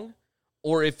thing wrong,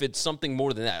 or if it's something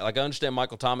more than that. Like, I understand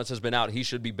Michael Thomas has been out. He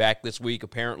should be back this week,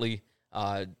 apparently.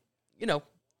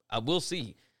 We'll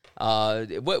see.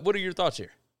 What are your thoughts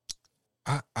here?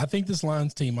 I think this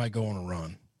Lions team might go on a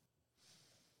run.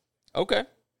 Okay.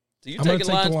 So you're I'm going to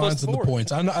take Lions the Lions and the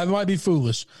points. I might be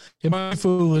foolish. It might be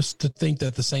foolish to think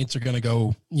that the Saints are going to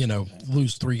go,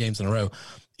 lose 3 games in a row.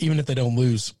 Even if they don't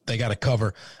lose, they got to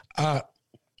cover. I'm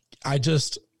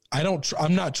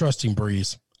not trusting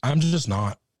Breeze. I'm just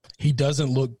not. He doesn't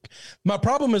look – my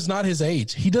problem is not his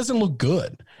age. He doesn't look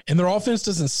good, and their offense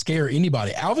doesn't scare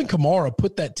anybody. Alvin Kamara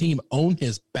put that team on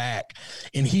his back,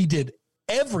 and he did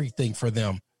everything for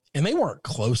them, and they weren't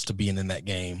close to being in that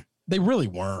game. They really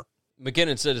weren't.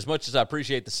 McKinnon said, as much as I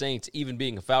appreciate the Saints, even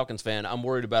being a Falcons fan, I'm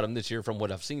worried about them this year from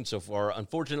what I've seen so far.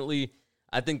 Unfortunately,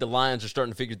 I think the Lions are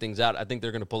starting to figure things out. I think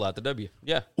they're going to pull out the W.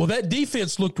 Yeah. Well, that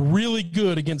defense looked really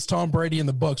good against Tom Brady and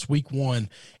the Bucs week 1,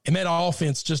 and that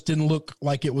offense just didn't look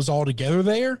like it was all together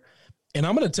there. And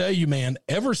I'm going to tell you, man,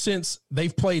 ever since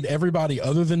they've played everybody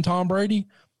other than Tom Brady,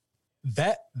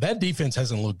 that defense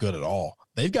hasn't looked good at all.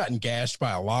 They've gotten gashed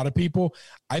by a lot of people.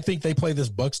 I think they play this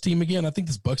Bucs team again. I think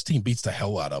this Bucs team beats the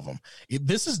hell out of them.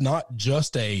 This is not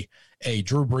just a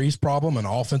Drew Brees problem, an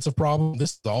offensive problem.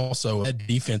 This is also that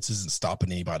defense isn't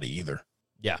stopping anybody either.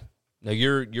 Yeah. No,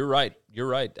 you're right. You're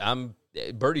right.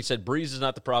 Birdie said Brees is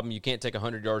not the problem. You can't take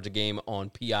 100 yards a game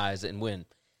on PIs and win.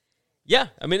 Yeah,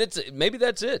 I mean, maybe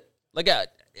that's it. Like,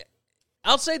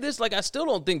 I'll say this, like, I still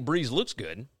don't think Brees looks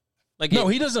good. Like, no,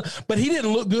 he doesn't. But he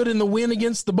didn't look good in the win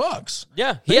against the Bucs.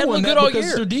 Yeah, he hadn't looked good all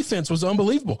year. Their defense was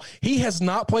unbelievable. He has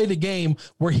not played a game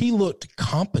where he looked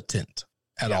competent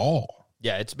at all.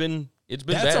 Yeah, it's been That's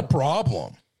bad. a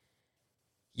problem.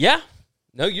 Yeah.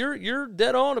 No, you're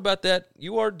dead on about that.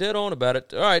 You are dead on about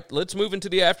it. All right, let's move into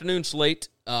the afternoon slate.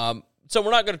 So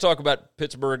we're not going to talk about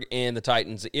Pittsburgh and the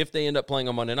Titans. If they end up playing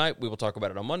on Monday night, we will talk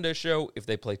about it on Monday's show. If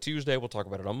they play Tuesday, we'll talk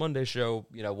about it on Monday's show.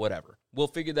 Whatever. We'll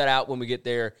figure that out when we get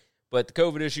there. But the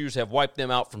COVID issues have wiped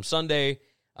them out from Sunday.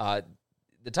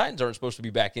 The Titans aren't supposed to be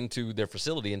back into their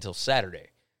facility until Saturday.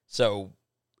 So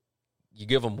you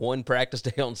give them one practice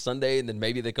day on Sunday, and then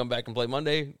maybe they come back and play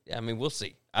Monday. I mean, we'll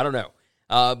see. I don't know.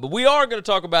 But we are going to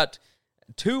talk about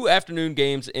 2 afternoon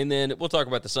games, and then we'll talk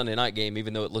about the Sunday night game,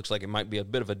 even though it looks like it might be a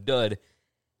bit of a dud.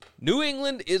 New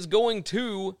England is going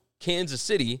to Kansas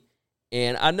City,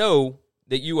 and I know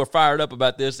that you are fired up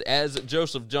about this. As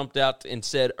Joseph jumped out and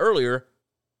said earlier,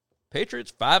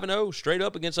 Patriots 5-0, straight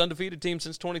up against undefeated teams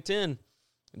since 2010.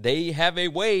 They have a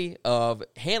way of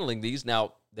handling these.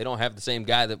 Now, they don't have the same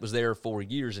guy that was there for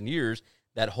years and years.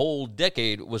 That whole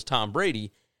decade was Tom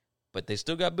Brady, but they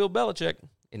still got Bill Belichick,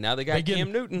 and now they got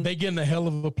Cam Newton. They getting a hell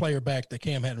of a player back that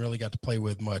Cam hadn't really got to play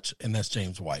with much, and that's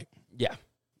James White. Yeah.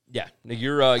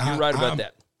 You're right about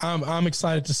that. I'm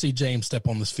excited to see James step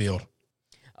on this field.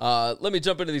 Let me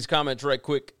jump into these comments right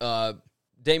quick.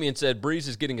 Damian said, Brees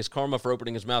is getting his karma for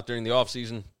opening his mouth during the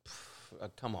offseason.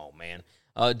 Come on, man.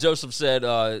 Joseph said,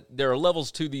 there are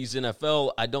levels to these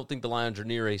NFL. I don't think the Lions are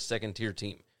near a second-tier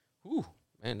team. Whew,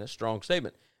 man, that's a strong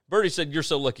statement. Birdie said, you're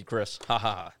so lucky, Chris. Ha,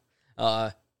 ha,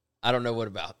 ha. I don't know what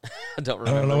about. I don't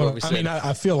remember what we said. I mean,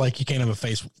 I feel like you can't have a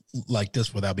face like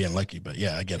this without being lucky, but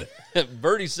yeah, I get it.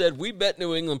 Birdie said, we bet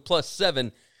New England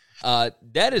 +7.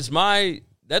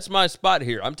 That's my spot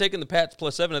here. I'm taking the Pats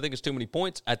 +7. I think it's too many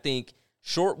points. I think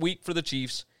short week for the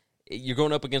Chiefs. You're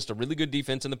going up against a really good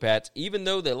defense in the Pats. Even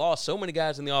though they lost so many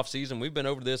guys in the offseason, we've been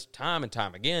over this time and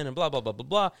time again and blah, blah, blah, blah,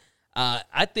 blah.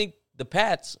 I think the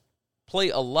Pats play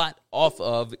a lot off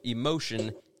of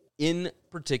emotion in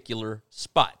particular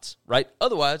spots, right?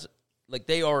 Otherwise, like,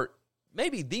 they are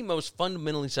maybe the most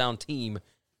fundamentally sound team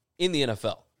in the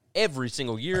NFL every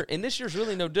single year, and this year's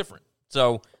really no different.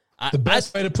 So the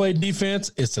best way to play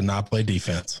defense is to not play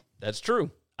defense. That's true.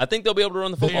 I think they'll be able to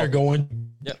run the football.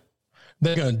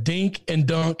 They're going to dink and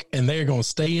dunk, and they're going to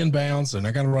stay in bounds, and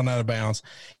they're going to run out of bounds.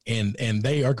 And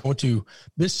they are going to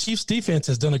 – this Chiefs defense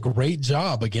has done a great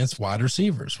job against wide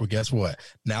receivers. Well, guess what?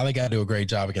 Now they got to do a great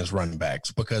job against running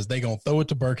backs because they're going to throw it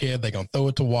to Burkhead. They're going to throw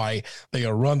it to White. They're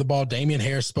going to run the ball. Damian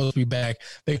Harris is supposed to be back.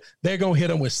 They're going to hit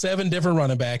them with 7 different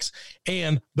running backs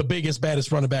and the biggest,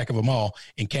 baddest running back of them all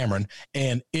in Cameron.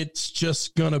 And it's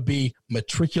just going to be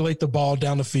matriculate the ball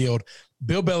down the field.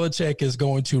 Bill Belichick is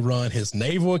going to run his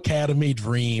Naval Academy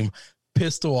dream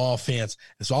pistol offense.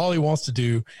 That's all he wants to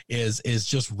do is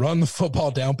just run the football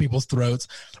down people's throats,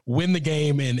 win the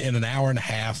game in an hour and a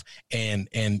half, and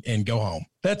go home.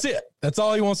 That's it. That's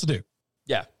all he wants to do.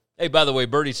 Yeah. Hey, by the way,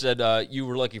 Birdie said you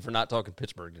were lucky for not talking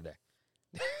Pittsburgh today.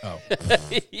 Oh,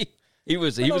 he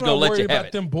was going to let you have about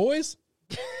it. Them boys,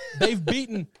 they've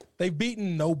beaten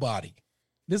nobody.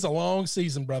 This is a long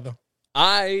season, brother.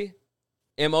 I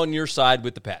am on your side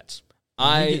with the Pats.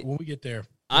 When we get there.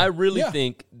 I really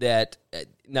think that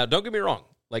now don't get me wrong.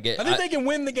 Like I think they can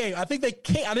win the game. I think they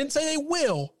can. I didn't say they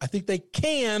will. I think they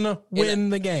can win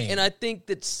the game. And I think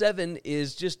that 7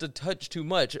 is just a touch too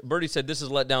much. Birdie said this is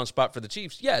a letdown spot for the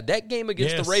Chiefs. Yeah, that game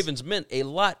against the Ravens meant a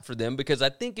lot for them because I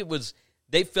think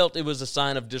they felt it was a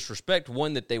sign of disrespect.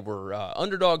 1, that they were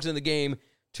underdogs in the game.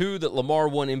 2, that Lamar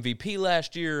won MVP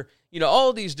last year.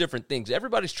 All these different things.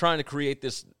 Everybody's trying to create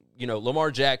this,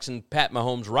 Lamar Jackson, Pat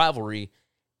Mahomes rivalry.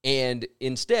 And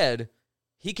instead,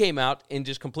 he came out and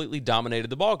just completely dominated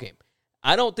the ballgame.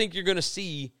 I don't think you're going to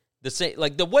see the same,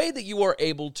 like the way that you are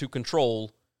able to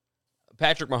control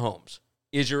Patrick Mahomes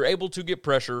is you're able to get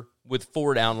pressure with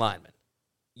 4 down linemen.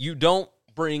 You don't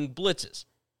bring blitzes.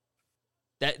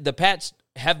 That the Pats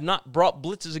have not brought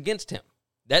blitzes against him.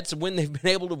 That's when they've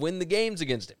been able to win the games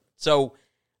against him. So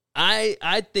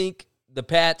I think the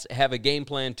Pats have a game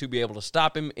plan to be able to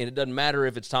stop him, and it doesn't matter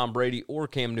if it's Tom Brady or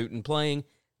Cam Newton playing.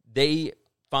 They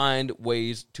find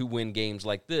ways to win games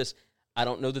like this. I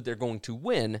don't know that they're going to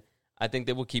win. I think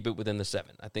they will keep it within the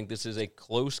 7. I think this is a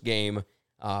close game,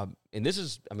 and this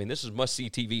is must-see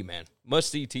TV, man.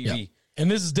 Must-see TV. Yeah. And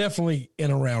this is definitely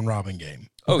in a round-robin game.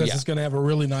 Oh, because yeah. It's going to have a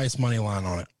really nice money line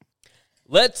on it.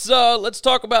 Let's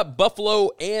talk about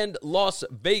Buffalo and Las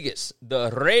Vegas.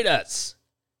 The Raiders.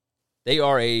 They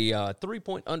are a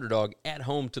 3-point underdog at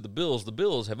home to the Bills. The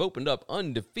Bills have opened up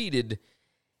undefeated,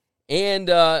 and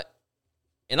I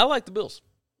like the Bills.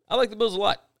 I like the Bills a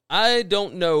lot. I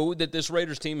don't know that this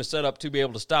Raiders team is set up to be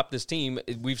able to stop this team.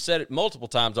 We've said it multiple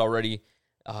times already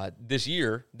this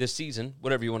year, this season,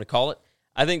 whatever you want to call it.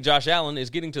 I think Josh Allen is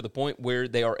getting to the point where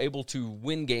they are able to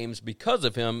win games because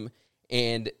of him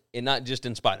and not just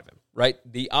in spite of him, right?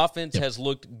 The offense has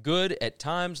looked good at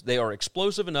times. They are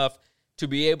explosive enough to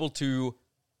be able to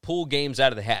pull games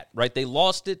out of the hat, right? They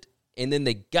lost it, and then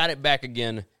they got it back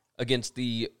again against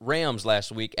the Rams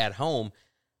last week at home.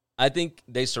 I think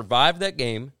they survived that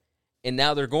game, and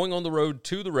now they're going on the road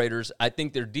to the Raiders. I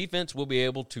think their defense will be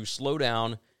able to slow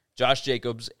down Josh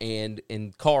Jacobs and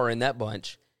Carr in that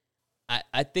bunch.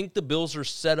 I think the Bills are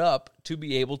set up to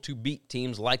be able to beat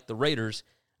teams like the Raiders.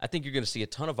 I think you're going to see a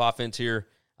ton of offense here.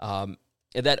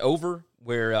 That over,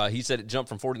 where he said it jumped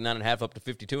from 49.5 up to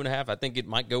 52.5, I think it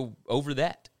might go over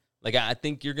that. Like, I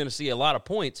think you're going to see a lot of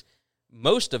points,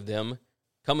 most of them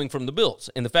coming from the Bills.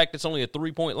 And the fact it's only a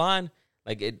 3-point line,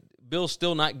 Bills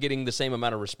still not getting the same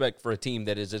amount of respect for a team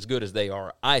that is as good as they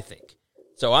are, I think.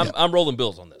 So I'm rolling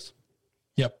Bills on this.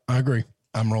 Yep, I agree.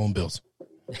 I'm rolling Bills.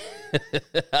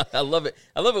 I love it.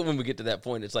 I love it when we get to that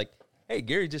point. It's like, hey,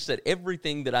 Gary just said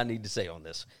everything that I need to say on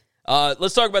this.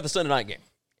 Let's talk about the Sunday night game.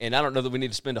 And I don't know that we need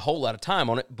to spend a whole lot of time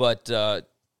on it, but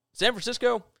San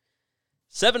Francisco,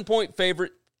 7-point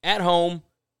favorite at home.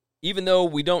 Even though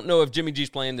we don't know if Jimmy G's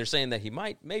playing, they're saying that he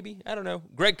might, maybe. I don't know.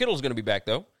 Greg Kittle's going to be back,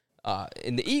 though.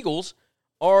 And the Eagles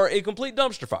are a complete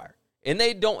dumpster fire. And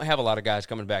they don't have a lot of guys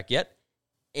coming back yet.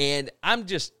 And I'm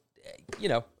just,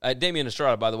 Damian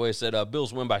Estrada, by the way, said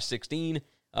Bills win by 16.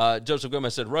 Joseph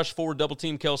Gomez said, rush forward,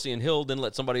 double-team Kelsey and Hill, then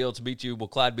let somebody else beat you. Will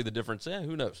Clyde be the difference?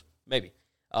 Who knows? Maybe.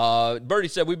 Birdie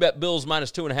said, we bet Bills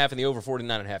minus 2.5 and the over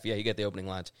 49.5. Yeah, you got the opening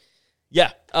lines.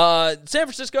 Yeah. San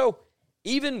Francisco,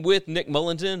 even with Nick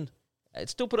Mullins in, it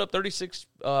still put up 36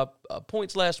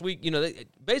 points last week.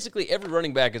 Basically every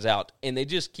running back is out, and they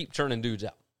just keep churning dudes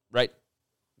out, right?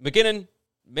 McKinnon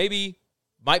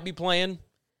might be playing.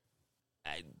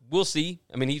 We'll see.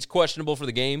 I mean, he's questionable for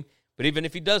the game, but even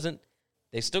if he doesn't,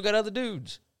 they still got other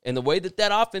dudes. And the way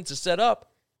that offense is set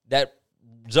up, that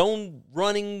zone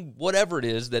running, whatever it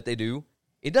is that they do,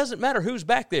 it doesn't matter who's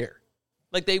back there.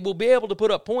 Like, they will be able to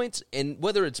put up points, and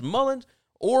whether it's Mullins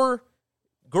or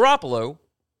Garoppolo,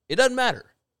 it doesn't matter.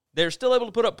 They're still able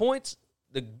to put up points.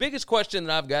 The biggest question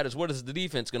that I've got is, what is the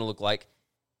defense going to look like?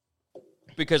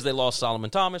 Because they lost Solomon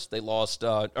Thomas. They lost,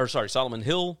 Solomon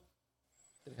Hill.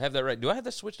 Did I have that right? Do I have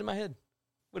that switched in my head?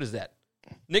 What is that?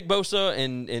 Nick Bosa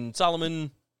and Solomon.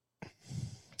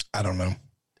 I don't know.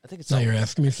 I think it's now Solomon. You're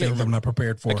asking me things I'm not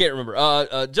prepared for. I can't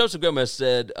remember. Joseph Gomez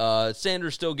said,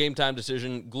 Sanders still game time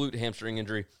decision, glute hamstring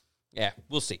injury. Yeah,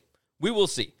 we'll see. We will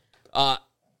see. I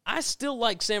still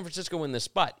like San Francisco in this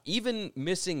spot. Even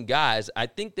missing guys, I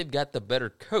think they've got the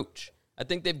better coach. I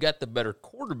think they've got the better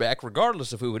quarterback,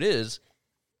 regardless of who it is.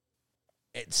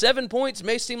 At 7 points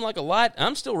may seem like a lot.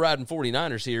 I'm still riding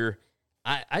 49ers here.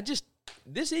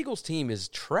 This Eagles team is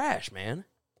trash, man.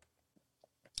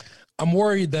 I'm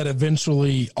worried that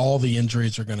eventually all the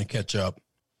injuries are going to catch up.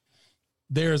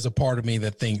 There's a part of me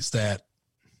that thinks that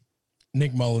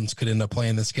Nick Mullins could end up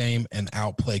playing this game and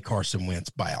outplay Carson Wentz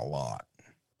by a lot.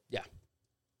 Yeah.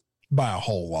 By a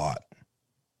whole lot.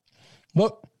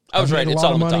 Look, I was right. It's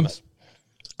Solomon Thomas.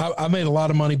 I made a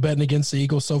lot of money betting against the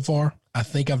Eagles so far. I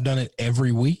think I've done it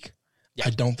every week. Yeah.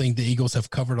 I don't think the Eagles have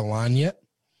covered a line yet.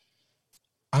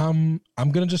 I'm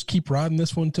gonna just keep riding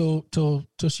this one till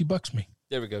she bucks me.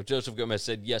 There we go. Joseph Gomez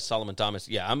said yes. Solomon Thomas.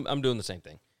 Yeah, I'm doing the same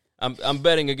thing. I'm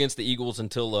betting against the Eagles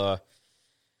until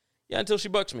she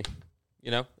bucks me.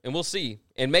 And we'll see.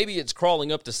 And maybe it's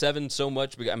crawling up to 7 so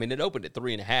much. Because, it opened at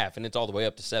 3.5 and it's all the way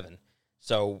up to 7.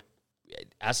 So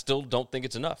I still don't think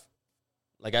it's enough.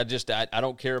 Like, I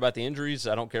don't care about the injuries.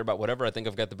 I don't care about whatever. I think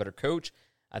I've got the better coach.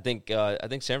 I think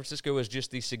San Francisco is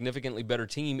just the significantly better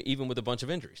team, even with a bunch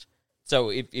of injuries. So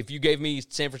if you gave me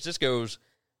San Francisco's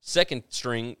second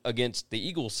string against the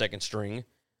Eagles' second string,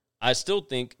 I still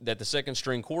think that the second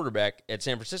string quarterback at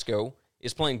San Francisco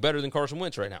is playing better than Carson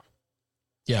Wentz right now.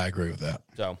 Yeah, I agree with that.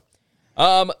 So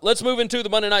let's move into the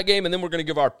Monday night game, and then we're going to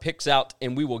give our picks out,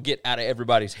 and we will get out of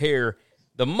everybody's hair.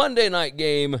 The Monday night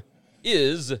game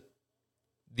is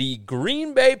the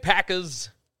Green Bay Packers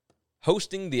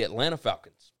hosting the Atlanta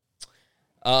Falcons.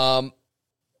 I'm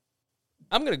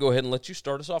going to go ahead and let you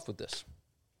start us off with this.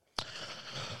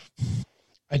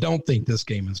 I don't think this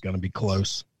game is going to be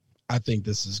close. I think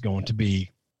this is going to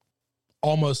be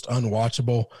almost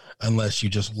unwatchable unless you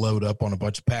just load up on a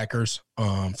bunch of Packers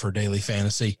for daily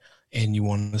fantasy and you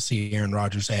want to see Aaron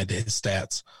Rodgers add to his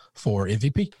stats for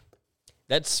MVP.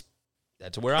 That's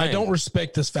where I am. I don't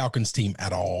respect this Falcons team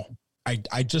at all.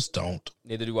 I just don't.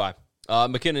 Neither do I.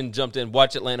 McKinnon jumped in.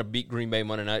 Watch Atlanta beat Green Bay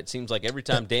Monday night. It seems like every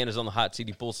time Dan is on the hot seat,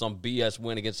 he pulls some BS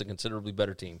win against a considerably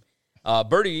better team.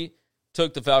 Birdie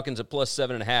took the Falcons at plus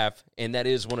 7.5, and that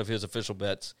is one of his official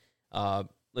bets.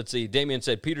 Let's see. Damian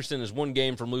said Peterson is one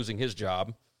game from losing his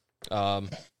job.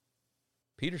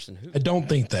 Peterson, who? I don't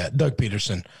think that. Doug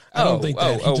Peterson. I don't think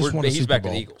that. He just won a he's Super back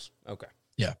Bowl. to the Eagles. Okay.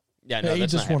 Yeah. Yeah, no, he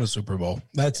that's just not won a Super Bowl.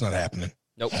 That's not happening.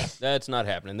 Nope, that's not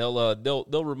happening.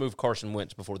 They'll remove Carson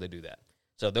Wentz before they do that.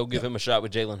 So they'll give him a shot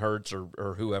with Jalen Hurts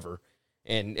or whoever,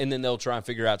 and then they'll try and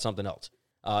figure out something else.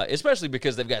 Especially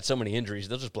because they've got so many injuries,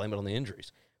 they'll just blame it on the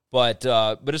injuries. But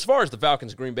as far as the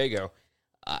Falcons Green Bay go,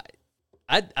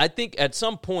 I think at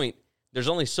some point there's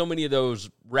only so many of those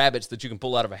rabbits that you can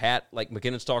pull out of a hat, like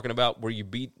McKinnon's talking about, where you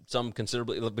beat some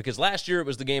considerably. Because last year it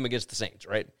was the game against the Saints,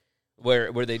 right,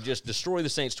 where they just destroy the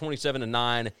Saints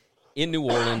 27-9 in New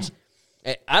Orleans.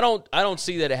 I don't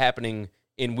see that happening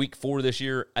in Week 4 this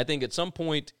year. I think at some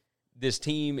point this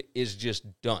team is just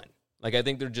done. Like, I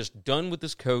think they're just done with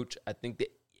this coach. I think that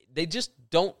they just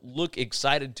don't look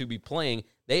excited to be playing.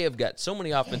 They have got so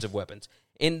many offensive weapons,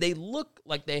 and they look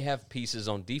like they have pieces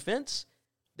on defense.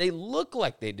 They look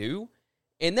like they do,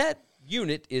 and that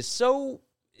unit is so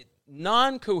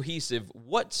non-cohesive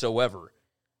whatsoever.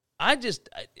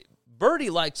 Birdie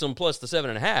likes them plus the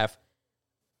 7.5.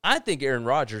 I think Aaron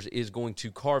Rodgers is going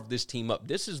to carve this team up.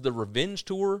 This is the revenge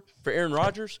tour for Aaron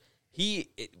Rodgers.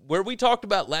 Where we talked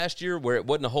about last year, where it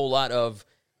wasn't a whole lot of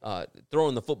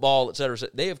throwing the football, et cetera,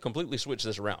 they have completely switched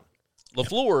this around.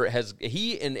 LaFleur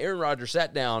he and Aaron Rodgers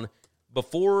sat down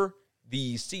before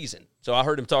the season. So I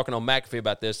heard him talking on McAfee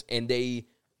about this, and they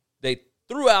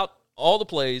threw out all the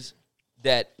plays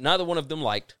that neither one of them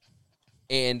liked,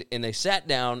 and they sat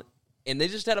down, and they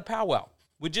just had a powwow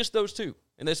with just those two.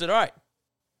 And they said, all right,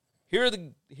 here are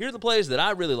the plays that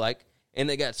I really like, and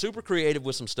they got super creative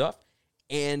with some stuff.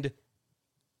 And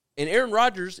Aaron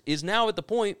Rodgers is now at the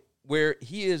point where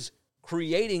he is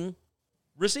creating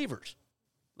receivers.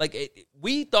 Like,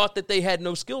 we thought that they had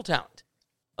no skill talent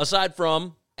aside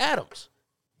from Adams.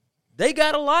 They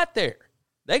got a lot there.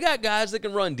 They got guys that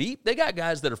can run deep. They got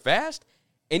guys that are fast.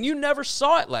 And you never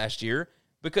saw it last year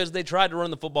because they tried to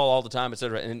run the football all the time, et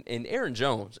cetera. And Aaron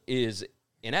Jones is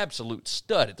an absolute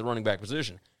stud at the running back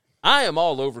position. I am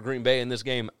all over Green Bay in this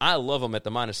game. I love them at the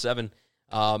 -7.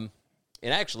 And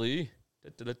actually,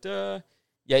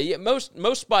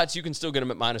 most spots you can still get them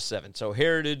at -7. So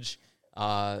Heritage,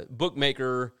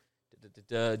 Bookmaker,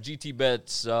 GT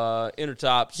Bets,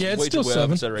 Intertops, yeah, it's Wager still Web,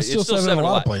 7. etc. It's still 7 in a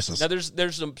lot of places. Now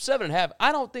there's some 7.5.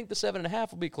 I don't think the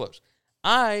 7.5 will be close.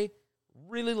 I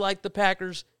really like the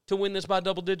Packers to win this by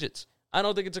double digits. I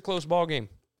don't think it's a close ball game.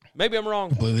 Maybe I'm wrong.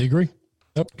 Completely agree.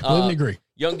 Yep, completely agree.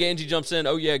 Young Ganji jumps in.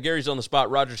 Oh, yeah, Gary's on the spot.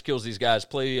 Rodgers kills these guys.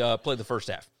 Play the first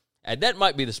half. And that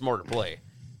might be the smarter play.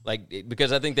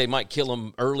 Because I think they might kill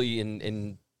them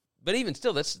early. But even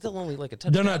still, that's still only like a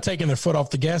touchdown. They're not taking their foot off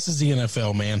the gas. It's the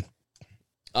NFL, man.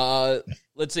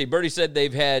 Let's see. Birdie said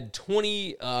they've had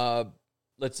 20,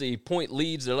 point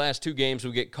leads their last two games.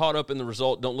 We get caught up in the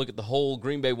result. Don't look at the whole.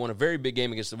 Green Bay won a very big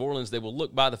game against New Orleans. They will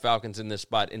look by the Falcons in this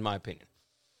spot, in my opinion.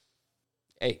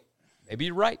 Hey, maybe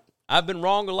you're right. I've been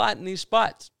wrong a lot in these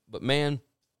spots. But, man,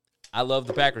 I love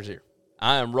the Packers here.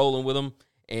 I am rolling with them.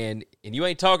 And you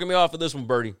ain't talking me off of this one,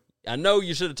 Birdie. I know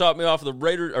you should have talked me off of the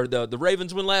Raiders or the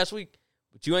Ravens win last week,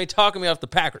 but you ain't talking me off the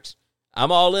Packers.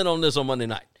 I'm all in on this on Monday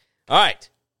night. All right.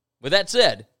 With that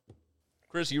said,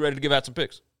 Chris, you ready to give out some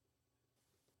picks?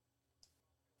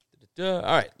 All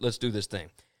right, let's do this thing.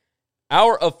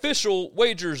 Our official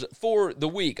wagers for the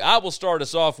week. I will start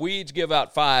us off. We each give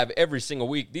out 5 every single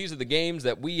week. These are the games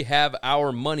that we have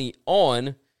our money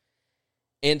on,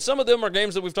 and some of them are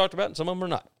games that we've talked about, and some of them are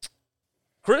not.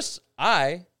 Chris,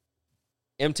 I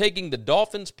am taking the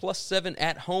Dolphins +7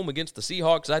 at home against the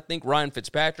Seahawks. I think Ryan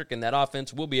Fitzpatrick and that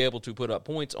offense will be able to put up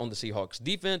points on the Seahawks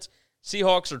defense.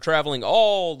 Seahawks are traveling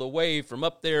all the way from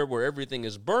up there where everything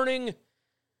is burning,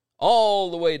 all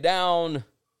the way down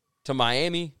to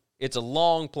Miami. It's a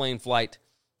long plane flight,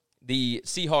 the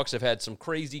Seahawks have had some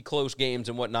crazy close games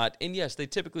and whatnot. And, yes, they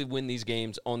typically win these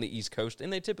games on the East Coast,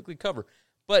 and they typically cover.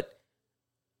 But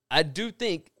I do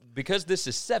think because this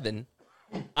is 7,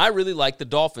 I really like the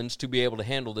Dolphins to be able to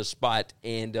handle this spot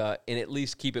and at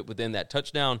least keep it within that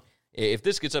touchdown. If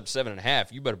this gets up to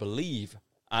 7.5, you better believe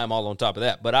I'm all on top of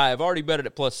that. But I have already bet it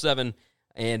at +7,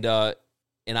 and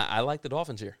I like the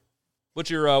Dolphins here. What's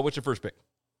your first pick?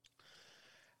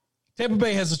 Tampa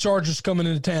Bay has the Chargers coming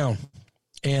into town,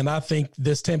 and I think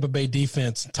this Tampa Bay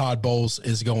defense, Todd Bowles,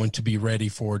 is going to be ready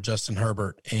for Justin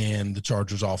Herbert and the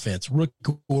Chargers offense. Rookie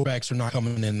quarterbacks are not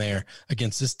coming in there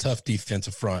against this tough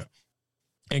defensive front.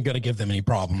 Ain't going to give them any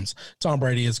problems. Tom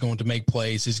Brady is going to make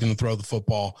plays. He's going to throw the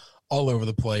football all over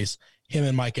the place. Him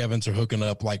and Mike Evans are hooking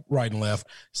up like right and left.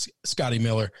 Scotty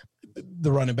Miller,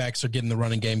 the running backs are getting the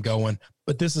running game going.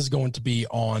 But this is going to be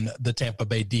on the Tampa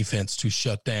Bay defense to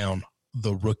shut down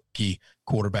the rookie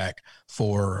quarterback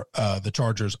for the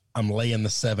Chargers. I'm laying the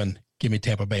 7. Give me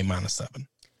Tampa Bay -7.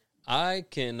 I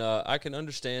can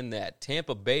understand that.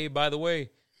 Tampa Bay, by the way,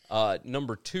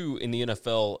 number 2 in the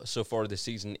NFL so far this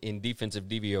season in defensive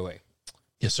DVOA.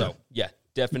 Yes, sir. So, yeah,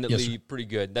 definitely pretty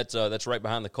good. That's right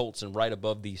behind the Colts and right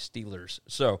above the Steelers.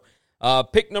 So,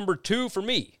 pick number 2 for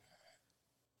me.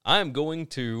 I am going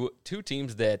to 2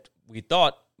 teams that we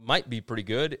thought might be pretty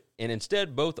good, and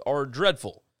instead both are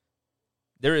dreadful.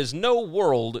 There is no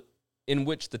world in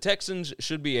which the Texans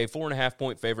should be a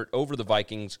 4.5-point favorite over the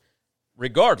Vikings,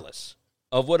 regardless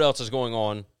of what else is going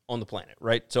on the planet,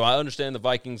 right? So I understand the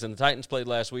Vikings and the Titans played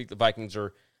last week. The Vikings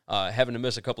are having to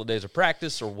miss a couple of days of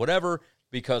practice or whatever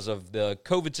because of the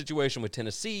COVID situation with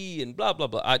Tennessee and blah, blah,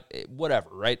 blah, whatever,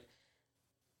 right?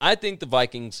 I think the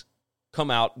Vikings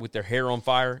come out with their hair on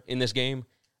fire in this game.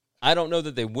 I don't know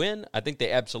that they win. I think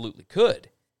they absolutely could.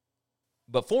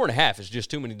 But 4.5 is just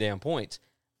too many damn points.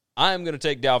 I'm going to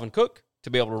take Dalvin Cook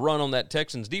to be able to run on that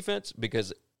Texans defense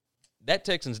because that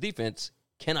Texans defense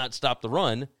cannot stop the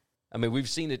run. I mean, we've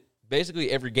seen it basically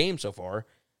every game so far.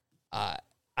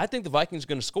 I think the Vikings are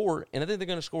going to score, and I think they're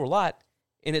going to score a lot,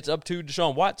 and it's up to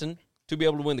Deshaun Watson to be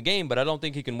able to win the game, but I don't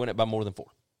think he can win it by more than 4.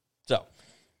 So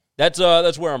that's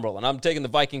where I'm rolling. I'm taking the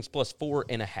Vikings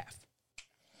 +4.5.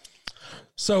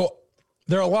 So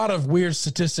there are a lot of weird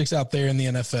statistics out there in the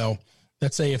NFL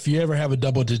that say if you ever have a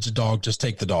double-digit dog, just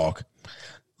take the dog.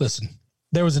 Listen,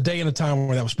 there was a day and a time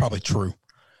where that was probably true,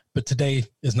 but today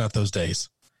is not those days.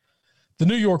 The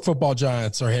New York Football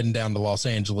Giants are heading down to Los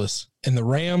Angeles, and the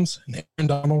Rams and Aaron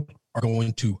Donald are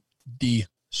going to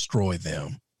destroy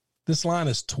them. This line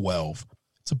is 12.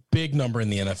 It's a big number in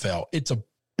the NFL. It's a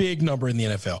big number in the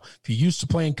NFL. If you're used to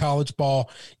playing college ball,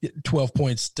 12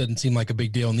 points doesn't seem like a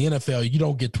big deal. In the NFL, you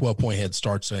don't get 12-point head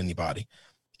starts to anybody.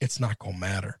 It's not going to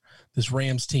matter. This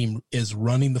Rams team is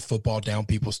running the football down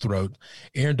people's throat.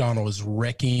 Aaron Donald is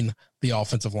wrecking the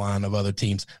offensive line of other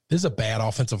teams. This is a bad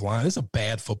offensive line. This is a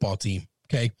bad football team,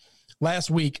 okay? Last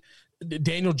week,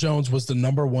 Daniel Jones was the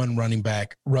number 1 running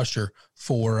back rusher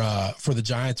for the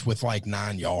Giants with like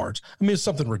 9 yards. I mean, it's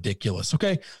something ridiculous,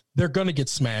 okay? They're going to get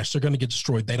smashed. They're going to get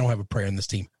destroyed. They don't have a prayer in this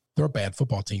team. They're a bad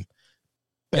football team.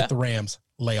 Bet the Rams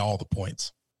lay all the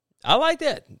points. I like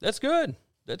that. That's good.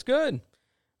 That's good.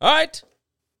 All right.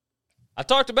 I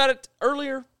talked about it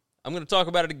earlier. I'm going to talk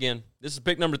about it again. This is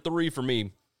pick number 3 for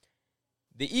me.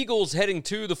 The Eagles heading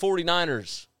to the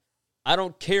 49ers. I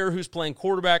don't care who's playing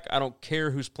quarterback. I don't care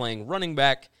who's playing running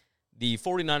back. The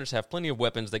 49ers have plenty of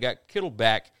weapons. They got Kittle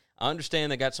back. I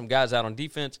understand they got some guys out on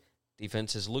defense.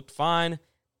 Defense has looked fine.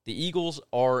 The Eagles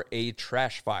are a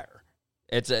trash fire.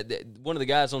 It's one of the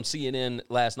guys on CNN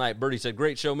last night, Bertie, said,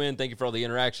 "Great show, man. Thank you for all the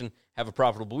interaction. Have a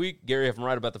profitable week." Gary, if I'm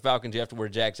right about the Falcons, you have to wear a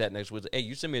Jags hat next week. Hey,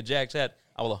 you send me a Jags hat,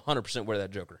 I will 100% wear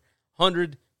that joker.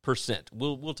 100%.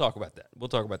 We'll talk about that. We'll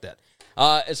talk about that.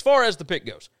 As far as the pick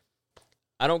goes,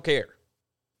 I don't care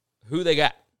who they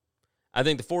got. I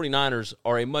think the 49ers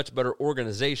are a much better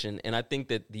organization, and I think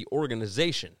that the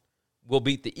organization will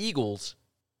beat the Eagles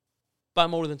by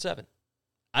more than 7.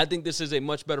 I think this is a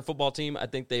much better football team. I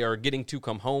think they are getting to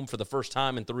come home for the first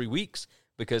time in 3 weeks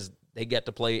because they get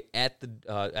to play at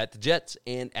the Jets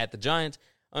and at the Giants.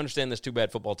 I understand there's 2 bad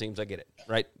football teams. I get it,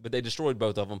 right? But they destroyed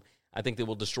both of them. I think they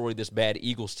will destroy this bad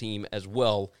Eagles team as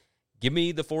well. Give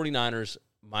me the 49ers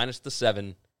minus the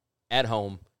 7 at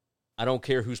home. I don't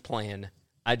care who's playing.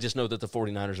 I just know that the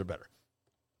 49ers are better.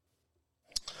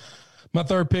 My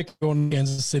third pick, going to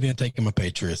Kansas City and taking my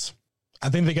Patriots. I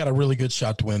think they got a really good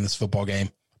shot to win this football game.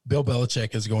 Bill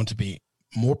Belichick is going to be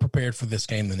more prepared for this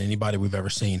game than anybody we've ever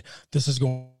seen. This is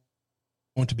going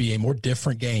to be a more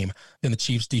different game than the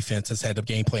Chiefs defense has had a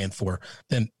game plan for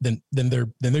than they're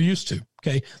used to.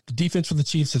 Okay. The defense for the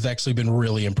Chiefs has actually been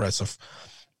really impressive.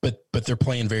 but they're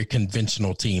playing very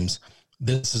conventional teams.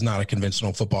 This is not a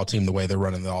conventional football team the way they're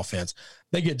running the offense.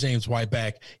 They get James White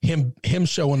back. Him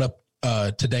showing up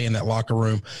today in that locker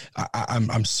room,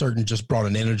 I'm certain just brought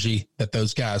an energy that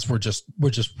those guys were just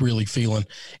really feeling,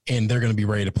 and they're going to be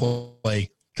ready to play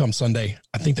come Sunday.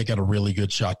 I think they got a really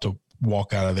good shot to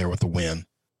walk out of there with a win.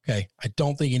 Okay. I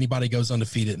don't think anybody goes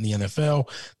undefeated in the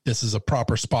NFL. This is a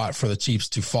proper spot for the Chiefs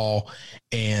to fall,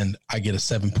 and I get a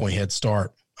 7-point head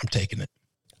start. I'm taking it.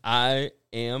 I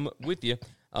am with you.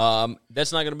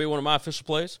 That's not going to be one of my official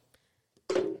plays,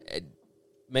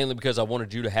 mainly because I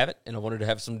wanted you to have it, and I wanted to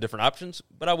have some different options,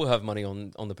 but I will have money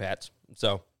on the Pats.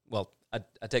 So, well,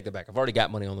 I take that back. I've already got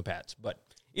money on the Pats, but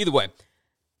either way,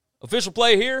 official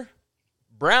play here,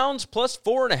 Browns plus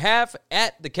 4.5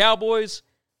 at the Cowboys.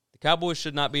 The Cowboys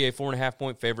should not be a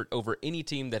 4.5-point favorite over any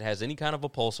team that has any kind of a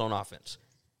pulse on offense.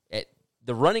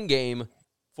 The running game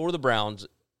for the Browns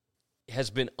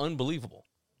has been unbelievable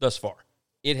thus far.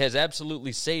 It has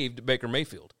absolutely saved Baker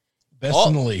Mayfield. Best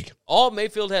in the league. All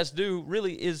Mayfield has to do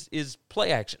really is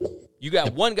play action. You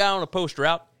got one guy on a post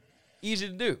route, easy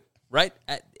to do, right?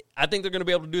 I think they're going to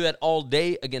be able to do that all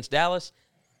day against Dallas.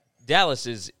 Dallas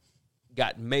has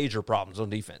got major problems on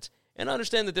defense. And I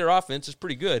understand that their offense is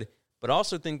pretty good, but I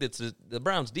also think that the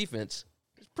Browns' defense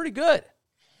is pretty good.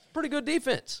 Pretty good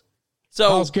defense. So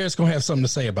Myles Garrett's going to have something to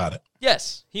say about it.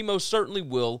 Yes, he most certainly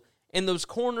will. And those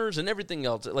corners and everything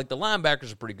else, like the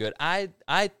linebackers are pretty good. I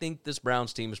think this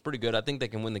Browns team is pretty good. I think they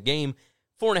can win the game.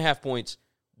 4.5 points,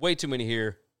 way too many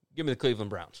here. Give me the Cleveland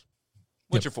Browns.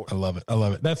 What's your 4? I love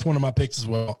it. That's one of my picks as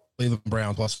well. Cleveland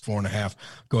Browns plus 4.5.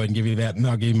 Go ahead and give you that, and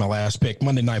I'll give you my last pick.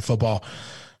 Monday Night Football.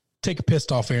 Take a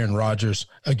pissed off Aaron Rodgers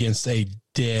against a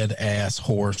dead ass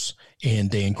horse and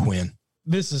Dan Quinn.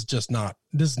 This is not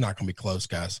going to be close,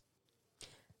 guys.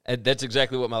 And that's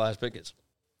exactly what my last pick is.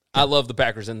 I love the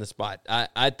Packers in this spot.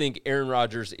 I think Aaron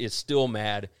Rodgers is still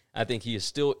mad. I think he is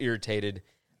still irritated.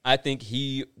 I think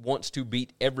he wants to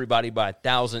beat everybody by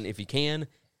 1,000 if he can,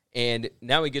 and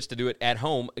now he gets to do it at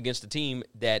home against a team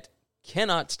that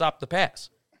cannot stop the pass.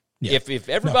 Yeah. If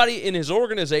everybody in his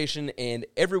organization and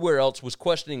everywhere else was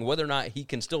questioning whether or not he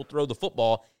can still throw the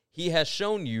football, he has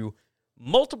shown you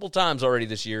multiple times already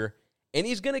this year, and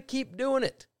he's going to keep doing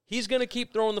it. He's going to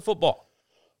keep throwing the football.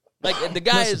 Like, the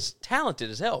guy is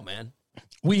talented as hell, man.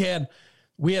 We had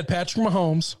Patrick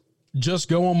Mahomes just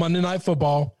go on Monday Night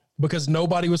Football because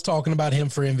nobody was talking about him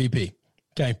for MVP.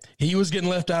 Okay. He was getting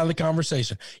left out of the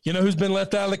conversation. You know who's been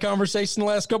left out of the conversation the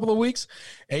last couple of weeks?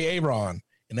 Aaron.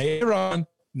 And Aaron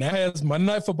now has Monday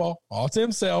Night Football all to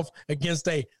himself against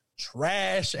a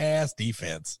trash-ass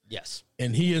defense. Yes.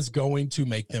 And he is going to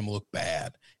make them look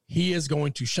bad. He is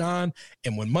going to shine.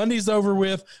 And when Monday's over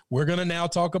with, we're going to now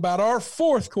talk about our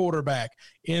fourth quarterback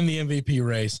in the MVP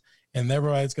race. And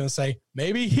everybody's going to say,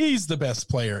 maybe he's the best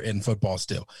player in football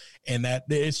still. And that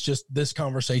it's just, this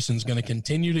conversation is going to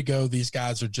continue to go. These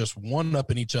guys are just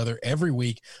one-upping each other every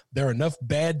week. There are enough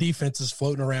bad defenses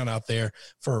floating around out there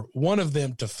for one of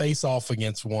them to face off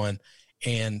against one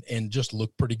and just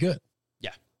look pretty good.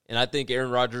 Yeah. And I think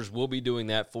Aaron Rodgers will be doing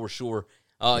that for sure.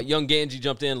 Young Ganji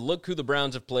jumped in. Look who the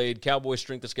Browns have played. Cowboys'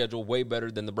 strength of schedule way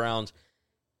better than the Browns.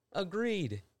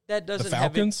 Agreed. That doesn't the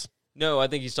Falcons? No, I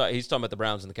think he's talking about the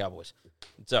Browns and the Cowboys.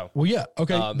 So, well, yeah,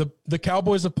 okay. The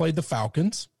Cowboys have played the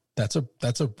Falcons. That's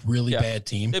a really bad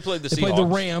team. They played the Seahawks. They played the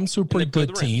Rams, who are a pretty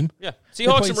good team. Yeah,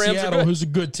 Seahawks and Rams Seattle, are good. Who's a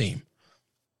good team.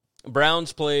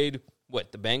 Browns played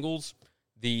the Bengals.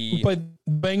 We played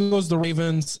the Bengals, the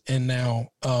Ravens, and now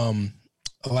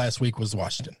last week was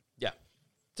Washington.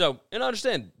 So, and I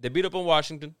understand, they beat up on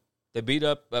Washington. They beat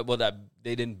up,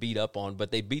 they didn't beat up on,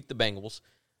 but they beat the Bengals.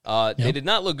 They did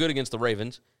not look good against the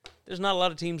Ravens. There's not a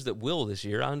lot of teams that will this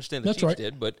year. I understand the Chiefs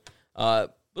did, but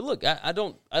look, I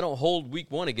don't hold week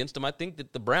one against them. I think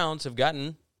that the Browns have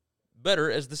gotten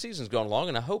better as the season's gone along,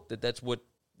 and I hope that that's what,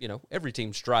 every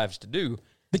team strives to do.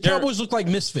 The Cowboys look like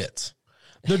misfits.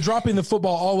 They're dropping the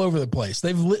football all over the place.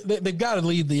 They've got to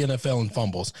lead the NFL in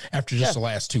fumbles after just the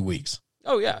last 2 weeks.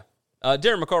 Oh, yeah.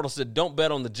 Darren McCardle said, don't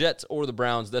bet on the Jets or the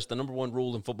Browns. That's the number one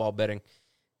rule in football betting.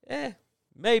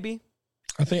 Maybe.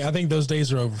 I think those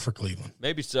days are over for Cleveland.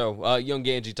 Maybe so. Young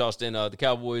Ganji tossed in the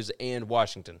Cowboys and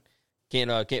Washington.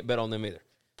 Can't bet on them either.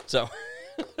 So,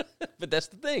 but that's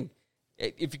the thing.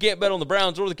 If you can't bet on the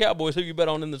Browns or the Cowboys, who you bet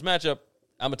on in this matchup,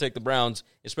 I'm going to take the Browns,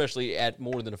 especially at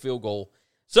more than a field goal.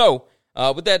 So,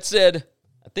 with that said,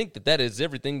 I think that is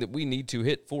everything that we need to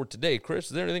hit for today. Chris,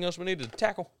 is there anything else we need to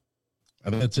tackle?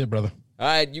 That's it, brother. All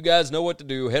right, you guys know what to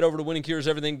do. Head over to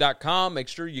winningcureseverything.com. Make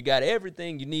sure you got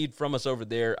everything you need from us over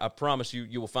there. I promise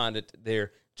you will find it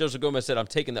there. Joseph Gomez said, I'm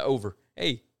taking the over.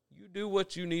 Hey, you do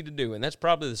what you need to do, and that's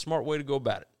probably the smart way to go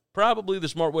about it. probably the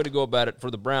smart way to go about it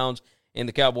for the Browns and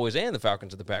the Cowboys and the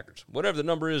Falcons and the Packers. Whatever the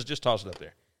number is, just toss it up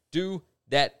there. Do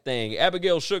that thing.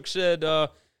 Abigail Shook said,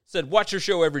 watch your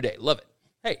show every day. Love it.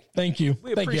 Hey. Thank you.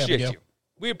 We Thank appreciate you.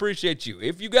 We appreciate you.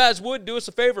 If you guys would do us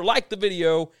a favor, like the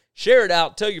video, share it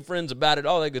out, tell your friends about it,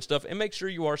 all that good stuff, and make sure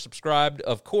you are subscribed.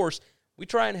 Of course, we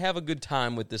try and have a good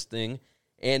time with this thing,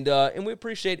 and we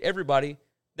appreciate everybody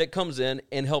that comes in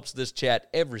and helps this chat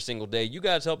every single day. You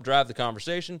guys help drive the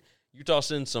conversation. You toss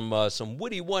in some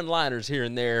witty one-liners here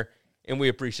and there, and we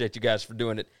appreciate you guys for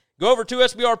doing it. Go over to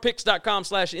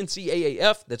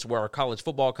sbrpicks.com/NCAAF. That's where our college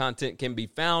football content can be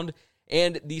found.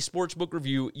 And the Sportsbook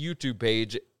Review YouTube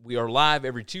page. We are live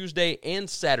every Tuesday and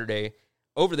Saturday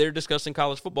over there discussing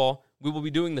college football. We will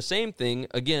be doing the same thing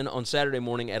again on Saturday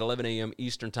morning at 11 a.m.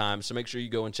 Eastern Time. So make sure you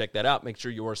go and check that out. Make sure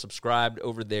you are subscribed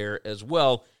over there as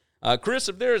well. Chris,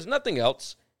 if there is nothing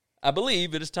else, I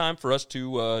believe it is time for us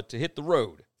to hit the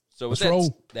road. So with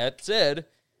that said,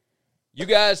 you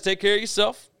guys take care of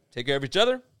yourself, take care of each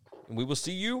other, and we will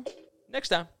see you next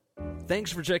time.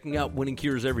 Thanks for checking out Winning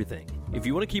Cures Everything. If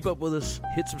you want to keep up with us,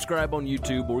 hit subscribe on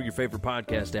YouTube or your favorite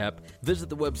podcast app. Visit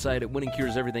the website at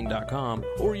winningcureseverything.com,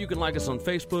 or you can like us on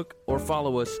Facebook or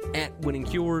follow us at Winning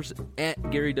Cures, at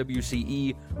Gary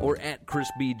WCE, or at Chris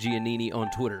B. Giannini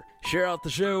on Twitter. Share out the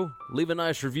show, leave a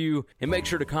nice review, and make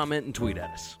sure to comment and tweet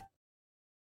at us.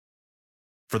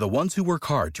 For the ones who work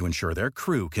hard to ensure their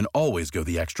crew can always go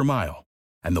the extra mile,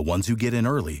 and the ones who get in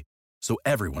early so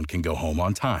everyone can go home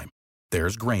on time,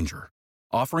 there's Grainger,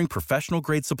 offering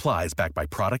professional-grade supplies backed by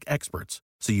product experts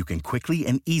so you can quickly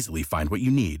and easily find what you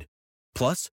need.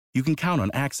 Plus, you can count on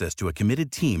access to a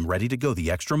committed team ready to go the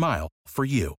extra mile for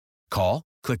you. Call,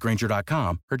 click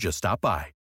Grainger.com, or just stop by.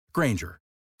 Grainger,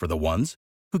 for the ones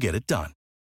who get it done.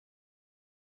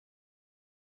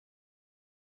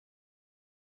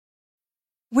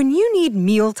 When you need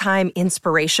mealtime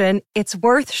inspiration, it's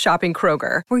worth shopping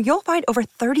Kroger, where you'll find over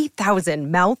 30,000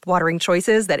 mouth-watering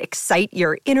choices that excite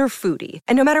your inner foodie.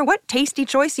 And no matter what tasty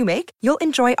choice you make, you'll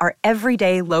enjoy our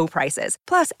everyday low prices,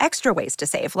 plus extra ways to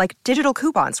save, like digital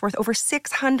coupons worth over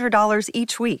 $600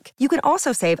 each week. You can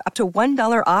also save up to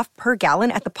 $1 off per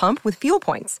gallon at the pump with fuel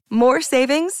points. More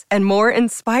savings and more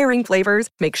inspiring flavors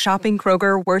make shopping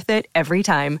Kroger worth it every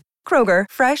time. Kroger,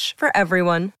 fresh for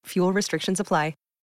everyone. Fuel restrictions apply.